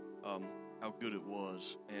you how good it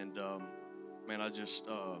was. And man, I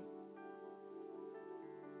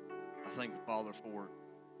thank the Father for it,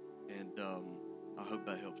 and I hope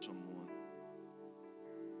that helps someone.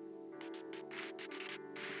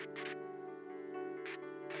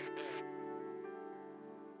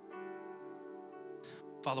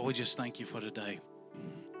 Father, we just thank you for today.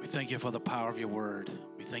 We thank you for the power of your word.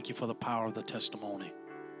 We thank you for the power of the testimony.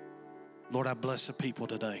 Lord, I bless the people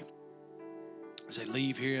today as they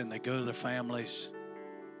leave here and they go to their families.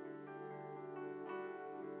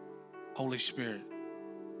 Holy Spirit,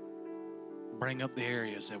 bring up the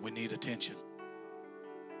areas that we need attention.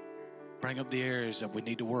 Bring up the areas that we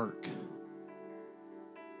need to work,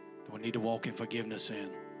 that we need to walk in forgiveness in.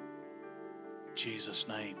 In Jesus'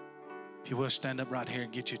 name. If you will, stand up right here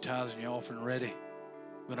and get your tithes and your offering ready.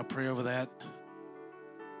 We're going to pray over that.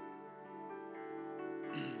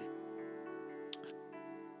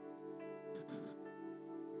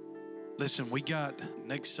 Listen, we got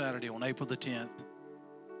next Saturday on April the 10th,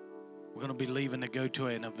 we're going to be leaving to go to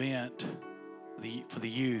an event for the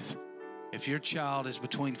youth. If your child is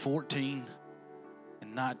between 14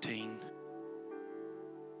 and 19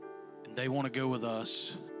 and they want to go with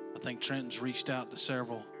us, I think Trenton's reached out to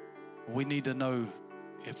several. We need to know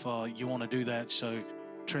if you want to do that. So,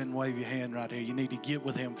 Trenton, wave your hand right here. You need to get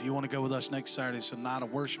with him if you want to go with us next Saturday. It's a night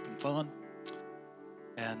of worship and fun.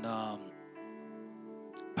 And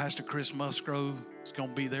Pastor Chris Musgrove is going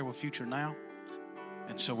to be there with Future Now.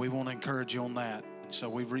 And so we want to encourage you on that. And so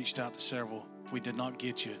we've reached out to several. If we did not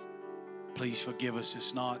get you, please forgive us.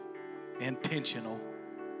 It's not intentional.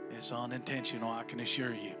 It's unintentional, I can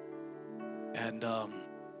assure you. And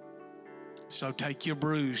so take your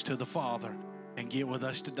bruise to the Father and get with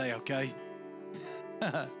us today, okay?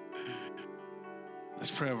 Let's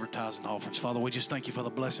pray over tithes and offerings. Father, we just thank you for the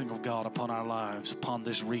blessing of God upon our lives, upon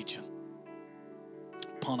this region,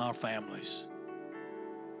 upon our families.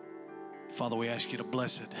 Father, we ask you to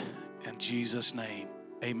bless it in Jesus' name.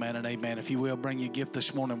 Amen and amen. If you will, bring your gift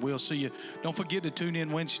this morning. We'll see you. Don't forget to tune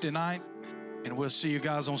in Wednesday night, and we'll see you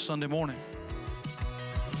guys on Sunday morning.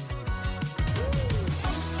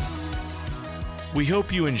 We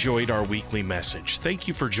hope you enjoyed our weekly message. Thank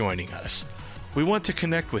you for joining us. We want to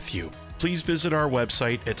connect with you. Please visit our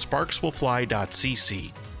website at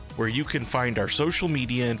sparkswillfly.cc, where you can find our social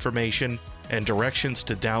media information and directions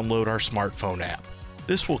to download our smartphone app.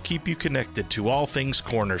 This will keep you connected to all things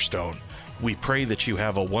Cornerstone. We pray that you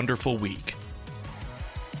have a wonderful week.